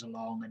friends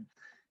along, and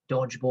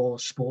dodgeball,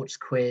 sports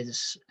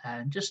quiz,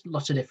 and just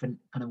lots of different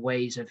kind of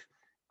ways of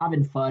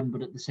having fun,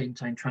 but at the same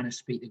time trying to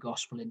speak the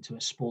gospel into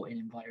a sporting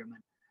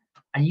environment.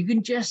 And you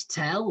can just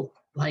tell,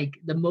 like,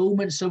 the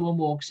moment someone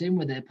walks in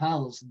with their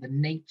pals, the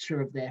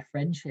nature of their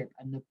friendship.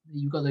 And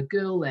you've got a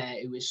girl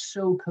there who is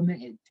so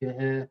committed to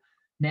her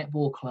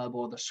netball club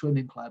or the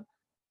swimming club,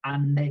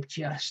 and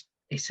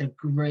it's a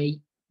great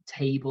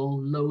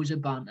table, loads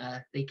of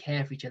banter, they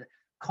care for each other.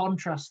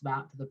 Contrast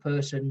that to the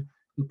person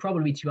who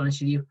probably, to be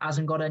honest with you,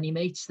 hasn't got any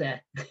mates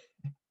there.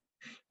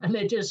 And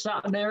they're just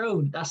sat on their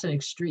own. That's an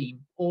extreme.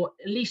 Or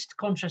at least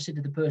contrasted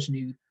to the person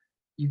who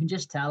you can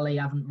just tell they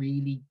haven't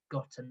really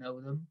got to know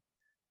them.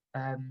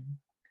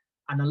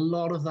 And a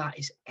lot of that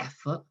is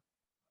effort,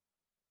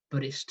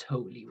 but it's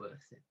totally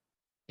worth it.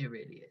 It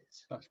really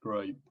is. That's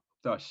great.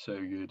 That's so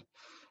good.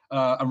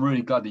 I'm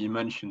really glad that you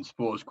mentioned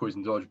sports quiz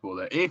and dodgeball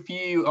there. If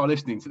you are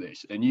listening to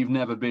this and you've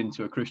never been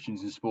to a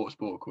Christians in Sport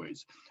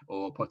quiz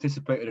or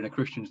participated in a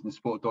Christians in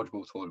Sport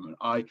dodgeball tournament,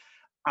 I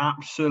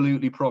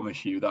absolutely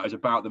promise you that is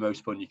about the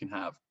most fun you can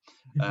have.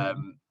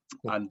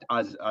 And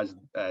as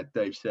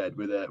Dave said,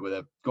 with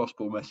a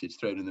gospel message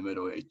thrown in the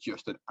middle, it's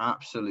just an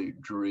absolute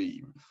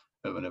dream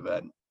of an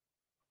event.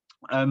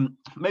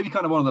 Maybe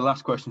kind of one of the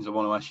last questions I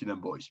want to ask you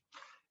then, boys,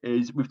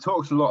 is we've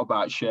talked a lot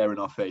about sharing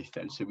our faith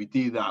then. So we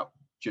do that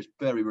just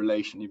very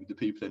relationally with the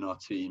people in our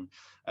team.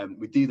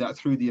 We do that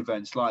through the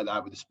events like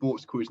that with the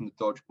sports quiz and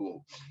the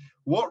dodgeball.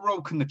 What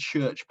role can the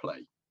church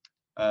play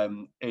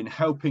in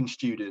helping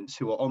students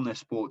who are on their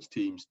sports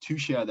teams to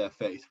share their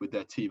faith with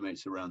their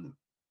teammates around them?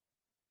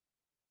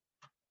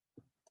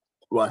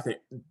 Well, I think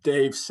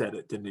Dave said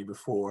it, didn't he,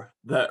 before,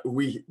 that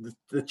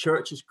the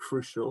church is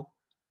crucial.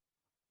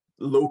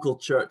 Local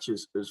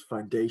churches is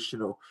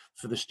foundational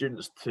for the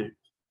students to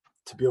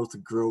be able to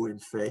grow in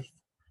faith,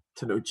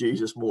 to know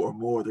Jesus more and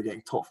more. They're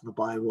getting taught from the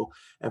Bible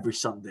every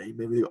Sunday.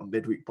 Maybe they've got a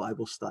midweek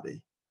Bible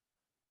study.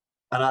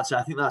 And actually,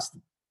 I think that's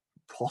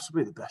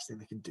possibly the best thing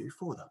they can do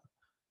for them,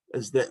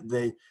 is that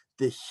they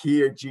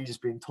hear Jesus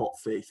being taught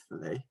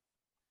faithfully,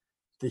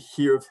 they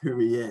hear of who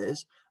he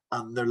is,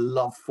 and their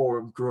love for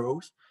him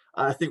grows.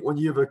 And I think when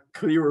you have a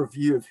clearer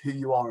view of who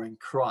you are in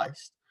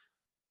Christ,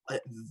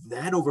 it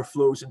then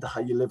overflows into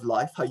how you live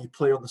life, how you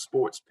play on the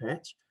sports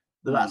pitch,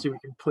 that actually we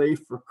can play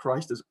for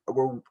Christ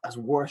as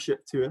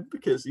worship to him,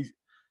 because he's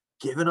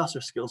given us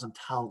our skills and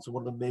talents, and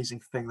what an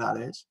amazing thing that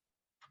is.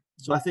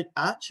 So I think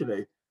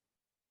actually,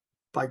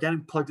 by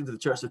getting plugged into the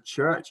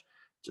church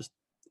just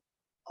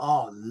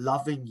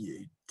loving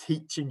you,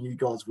 teaching you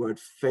God's word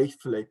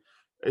faithfully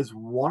is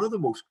one of the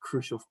most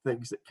crucial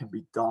things that can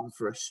be done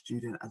for a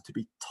student, and to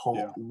be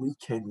taught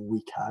week in,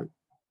 week out.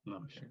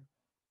 Nice.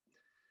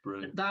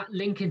 Brilliant. That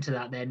link into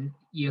that, then,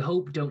 you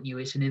hope, don't you,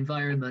 it's an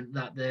environment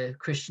that the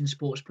Christian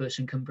sports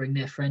person can bring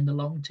their friend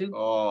along to.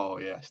 Oh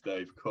yes,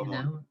 Dave, come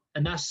on.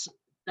 And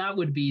that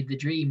would be the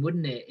dream,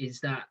 wouldn't it? Is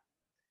that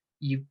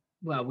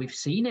we've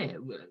seen it.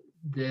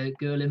 The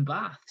girl in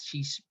Bath,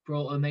 she's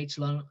brought her mates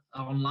along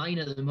online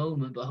at the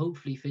moment, but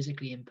hopefully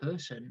physically in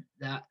person.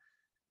 That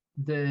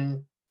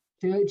the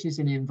church is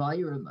an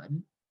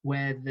environment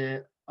where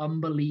the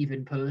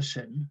unbelieving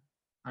person,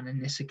 and in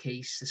this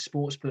case, the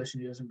sports person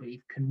who doesn't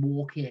believe, can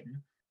walk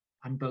in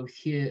and both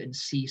hear and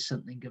see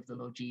something of the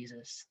Lord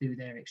Jesus through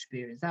their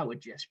experience. That would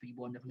just be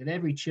wonderful. If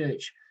every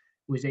church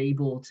was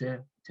able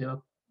to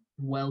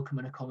welcome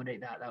and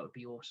accommodate that, that would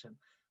be awesome.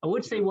 I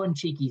would say one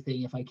cheeky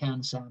thing, if I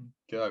can, Sam.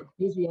 Go.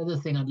 Here's the other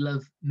thing I'd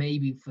love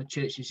maybe for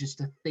churches just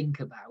to think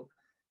about.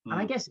 And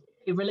I guess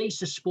it relates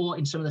to sport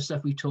in some of the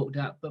stuff we've talked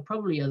about, but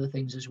probably other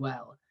things as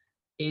well,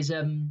 is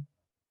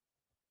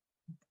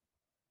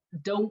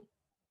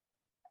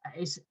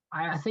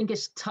I think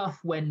it's tough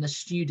when the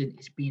student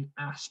is being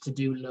asked to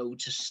do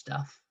loads of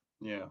stuff.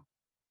 Yeah.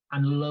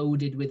 And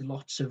loaded with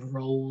lots of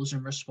roles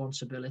and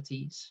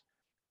responsibilities.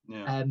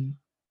 Yeah.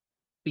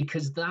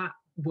 Because that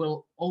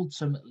will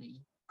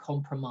ultimately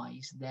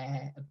compromise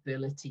their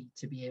ability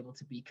to be able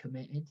to be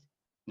committed.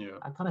 Yeah.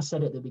 I kind of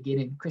said at the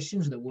beginning,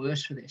 Christians are the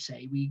worst for this.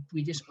 We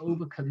just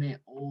overcommit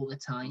all the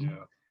time,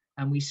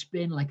 and we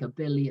spin like a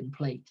billion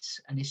plates,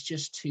 and it's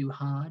just too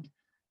hard.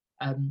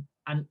 And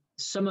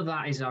some of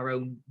that is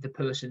the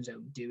person's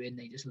own doing.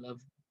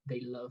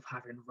 They love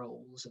having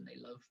roles, and they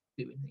love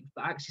doing things.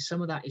 But actually,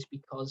 some of that is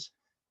because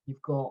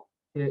you've got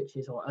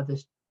churches or other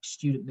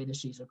student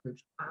ministries or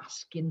groups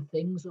asking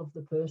things of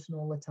the person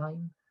all the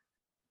time.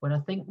 When I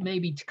think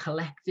maybe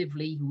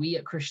collectively, we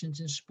at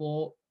Christians in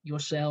Sport,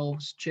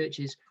 yourselves,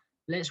 churches,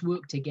 let's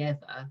work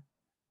together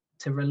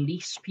to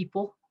release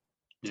people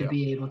to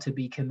be able to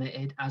be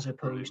committed, as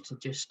opposed to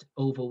just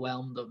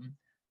overwhelm them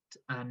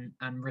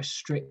and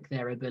restrict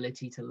their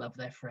ability to love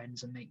their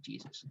friends and make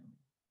Jesus known.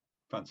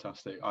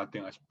 Fantastic. I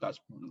think that's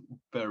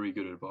very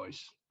good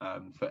advice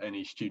for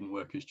any student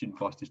workers, student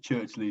pastors,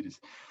 church leaders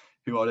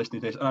who are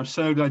listening to this. And I'm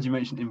so glad you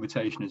mentioned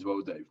invitation as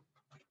well, Dave.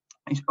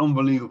 It's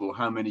unbelievable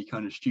how many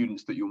kind of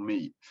students that you'll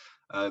meet,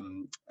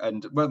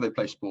 and whether they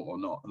play sport or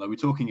not. And we're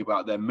talking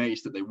about their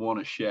mates that they want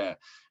to share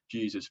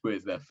Jesus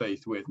with, their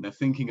faith with, and they're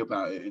thinking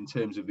about it in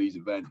terms of these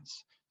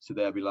events. So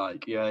they'll be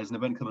like, yeah, there's an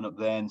event coming up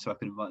then, so I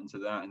can invite them to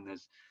that, and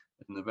there's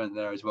an event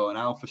there as well. And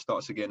Alpha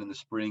starts again in the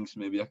spring, so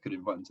maybe I could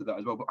invite them to that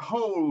as well. But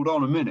hold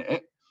on a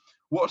minute,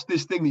 what's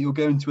this thing that you're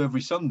going to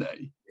every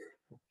Sunday?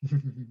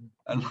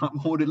 And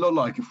what would it look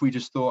like if we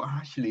just thought,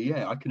 actually,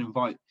 yeah, I can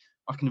invite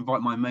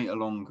my mate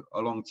along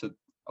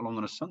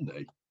on a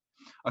Sunday.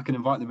 I can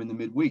invite them in the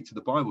midweek to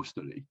the Bible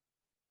study.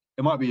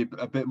 It might be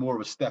a bit more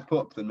of a step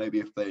up than maybe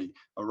if they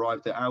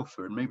arrived at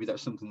Alpha, and maybe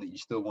that's something that you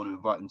still want to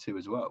invite them to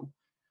as well.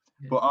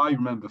 Yeah. But I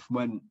remember from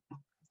when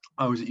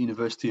I was at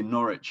university in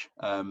Norwich,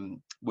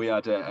 we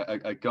had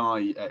a guy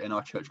in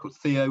our church called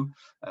Theo,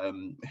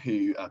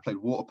 who played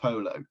water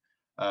polo.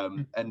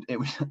 And it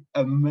was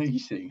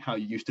amazing how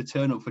you used to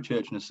turn up for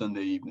church on a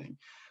Sunday evening,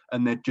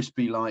 and there'd just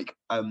be like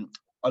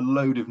a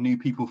load of new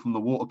people from the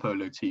water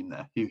polo team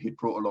there who he'd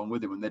brought along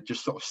with him, and they'd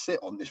just sort of sit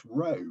on this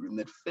row and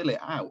they'd fill it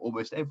out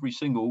almost every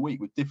single week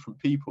with different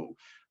people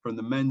from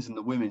the men's and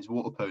the women's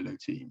water polo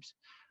teams,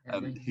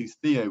 who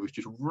Theo was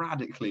just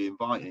radically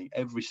inviting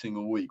every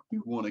single week. We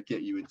want to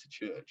get you into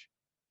church.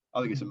 I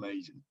think it's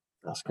amazing.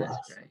 That's great.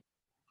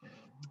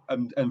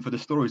 And for the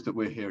stories that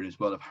we're hearing as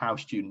well of how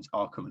students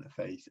are coming to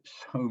faith,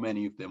 so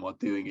many of them are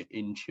doing it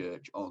in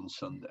church on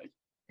Sunday.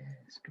 Yeah,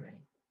 it's great.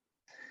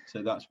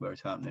 So that's where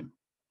it's happening.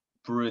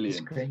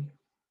 Brilliant. That's great.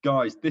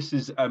 Guys, this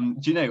is do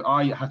you know,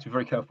 I have to be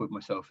very careful with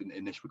myself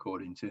in this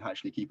recording to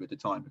actually keep it to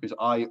time, because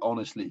I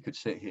honestly could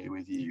sit here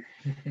with you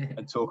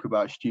and talk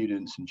about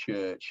students and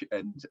church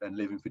and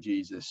living for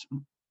Jesus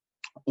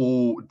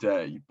all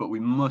day, but we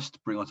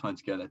must bring our time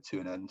together to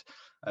an end.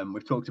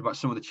 We've talked about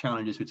some of the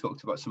challenges, we've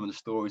talked about some of the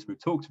stories, we've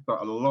talked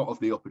about a lot of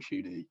the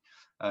opportunity,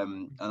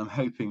 and I'm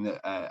hoping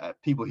that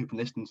people who can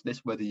listen to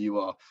this, whether you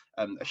are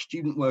a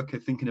student worker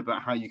thinking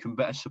about how you can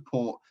better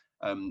support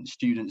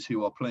students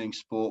who are playing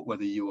sport,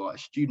 whether you are a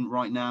student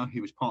right now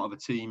who is part of a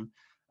team,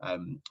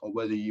 or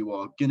whether you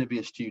are going to be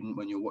a student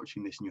when you're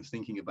watching this and you're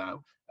thinking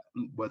about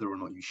whether or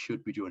not you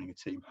should be joining a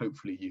team,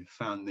 hopefully you've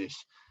found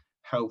this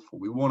helpful.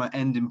 We want to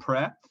end in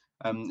prayer.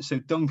 So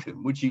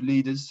Duncan, would you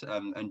lead us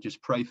and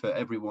just pray for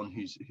everyone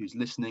who's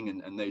listening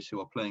and those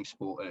who are playing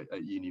sport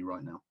at uni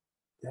right now?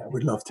 Yeah,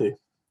 we'd love to.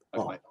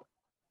 Okay.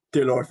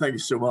 Dear Lord, thank you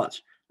so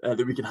much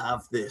that we can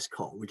have this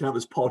call. We can have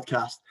this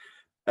podcast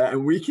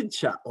and we can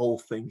chat all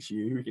things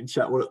you. We can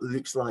chat what it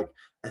looks like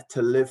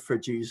to live for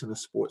Jesus in a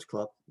sports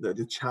club,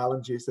 the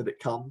challenges that it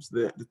comes,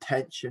 the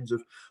tensions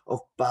of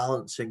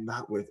balancing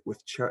that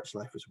with church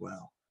life as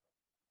well.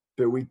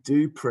 But we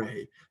do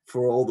pray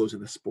for all those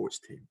in the sports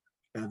team,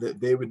 and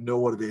that they would know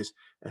what it is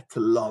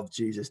to love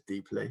Jesus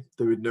deeply.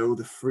 They would know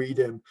the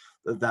freedom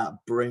that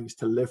brings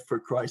to live for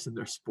Christ in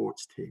their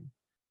sports team.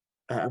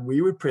 And we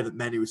would pray that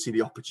many would see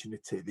the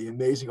opportunity, the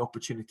amazing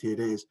opportunity it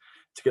is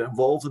to get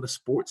involved in a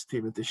sports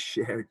team and to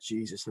share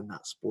Jesus in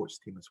that sports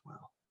team as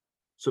well.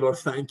 So Lord,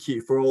 thank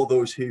you for all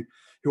those who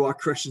are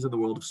Christians in the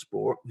world of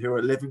sport, who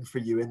are living for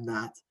you in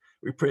that.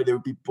 We pray they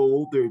would be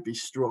bold, they would be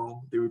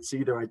strong, they would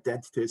see their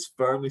identity as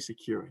firmly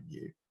secure in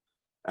you.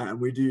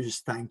 And we do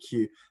just thank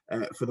you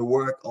for the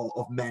work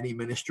of many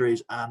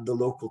ministries and the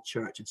local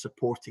church in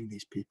supporting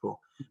these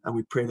people. And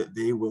we pray that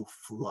they will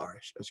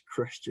flourish as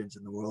Christians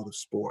in the world of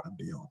sport and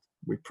beyond.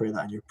 We pray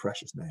that in your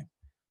precious name.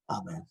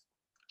 Amen.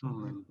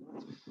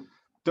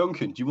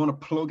 Duncan, do you want to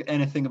plug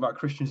anything about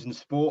Christians in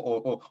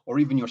sport or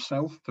even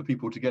yourself for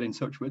people to get in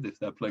touch with if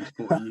they're playing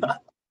sport at uni?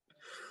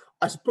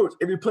 I suppose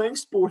if you're playing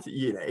sport at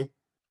uni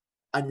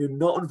and you're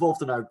not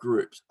involved in our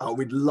groups,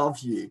 we'd love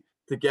you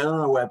to get on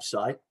our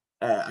website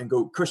and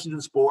go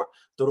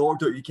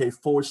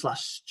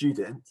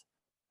christiansport.org.uk/student,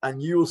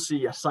 and you will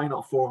see a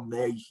sign-up form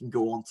there you can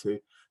go on to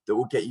that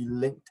will get you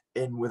linked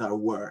in with our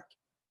work.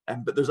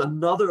 But there's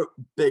another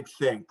big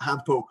thing,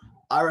 Hampo,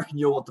 I reckon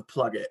you'll want to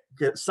plug it.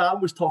 Sam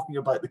was talking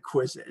about the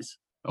quizzes.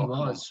 It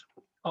was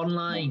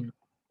online.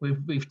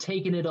 We've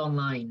taken it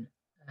online.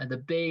 The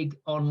big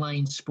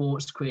online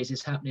sports quiz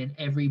is happening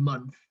every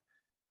month,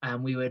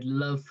 and we would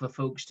love for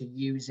folks to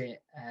use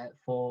it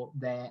for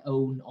their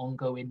own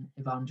ongoing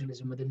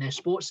evangelism within their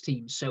sports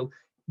teams. So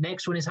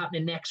next one is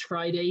happening next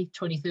Friday,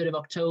 23rd of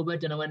October.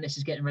 Don't know when this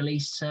is getting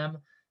released, Sam,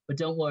 but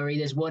don't worry,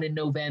 there's one in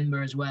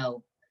November as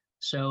well.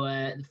 So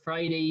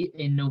Friday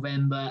in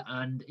November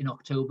and in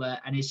October,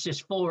 and it's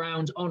just 4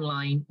 rounds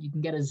online. You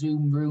can get a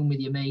Zoom room with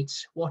your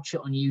mates, watch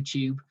it on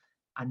YouTube,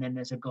 and then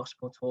there's a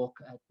gospel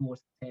talk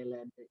towards the tail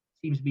end. It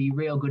seems to be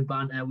real good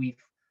banter. We've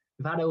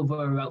had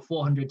over about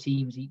 400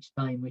 teams each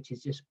time, which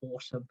is just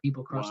awesome.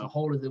 People across the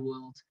whole of the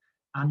world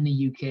and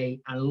the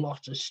UK, and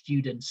lots of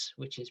students,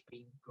 which has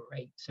been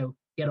great. So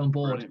get on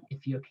board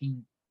if you're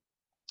keen.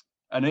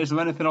 And is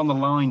there anything on the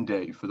line,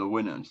 Dave, for the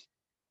winners?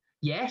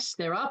 Yes,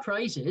 there are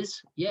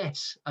prizes.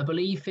 Yes, I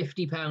believe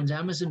 £50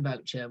 Amazon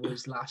voucher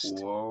was the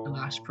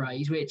last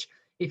prize, which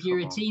if you're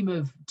a Come on. team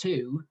of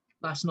 2,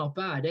 that's not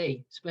bad, eh?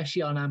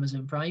 Especially on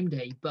Amazon Prime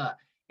Day. But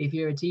if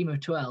you're a team of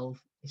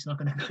 12, it's not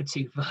going to go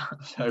too far.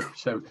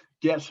 So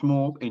get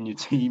small in your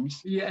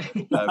teams. Yeah.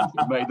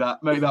 Make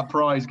that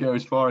prize go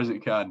as far as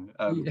it can.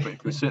 Yeah. But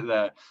if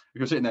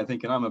you're sitting there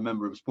thinking, I'm a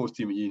member of a sports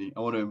team at uni, I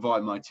want to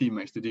invite my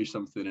teammates to do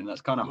something, and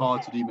that's kind of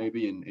hard to do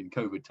maybe in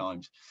COVID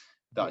times.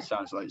 That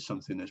sounds like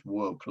something that's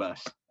world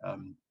class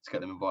to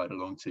get them invited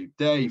along to.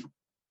 Dave,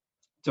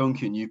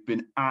 Duncan, you've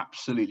been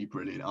absolutely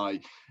brilliant. I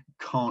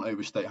can't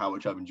overstate how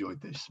much I've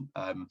enjoyed this.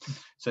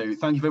 So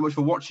thank you very much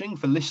for watching,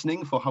 for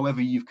listening, for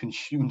however you've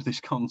consumed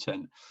this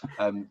content.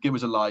 Give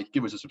us a like,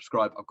 give us a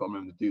subscribe. I've got to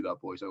remember to do that,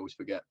 boys. I always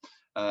forget.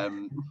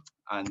 And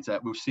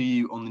we'll see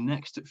you on the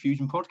next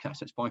Fusion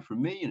podcast. It's bye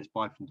from me, and it's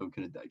bye from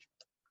Duncan and Dave.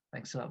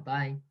 Thanks a lot.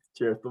 Bye.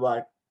 Cheers.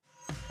 Bye-bye.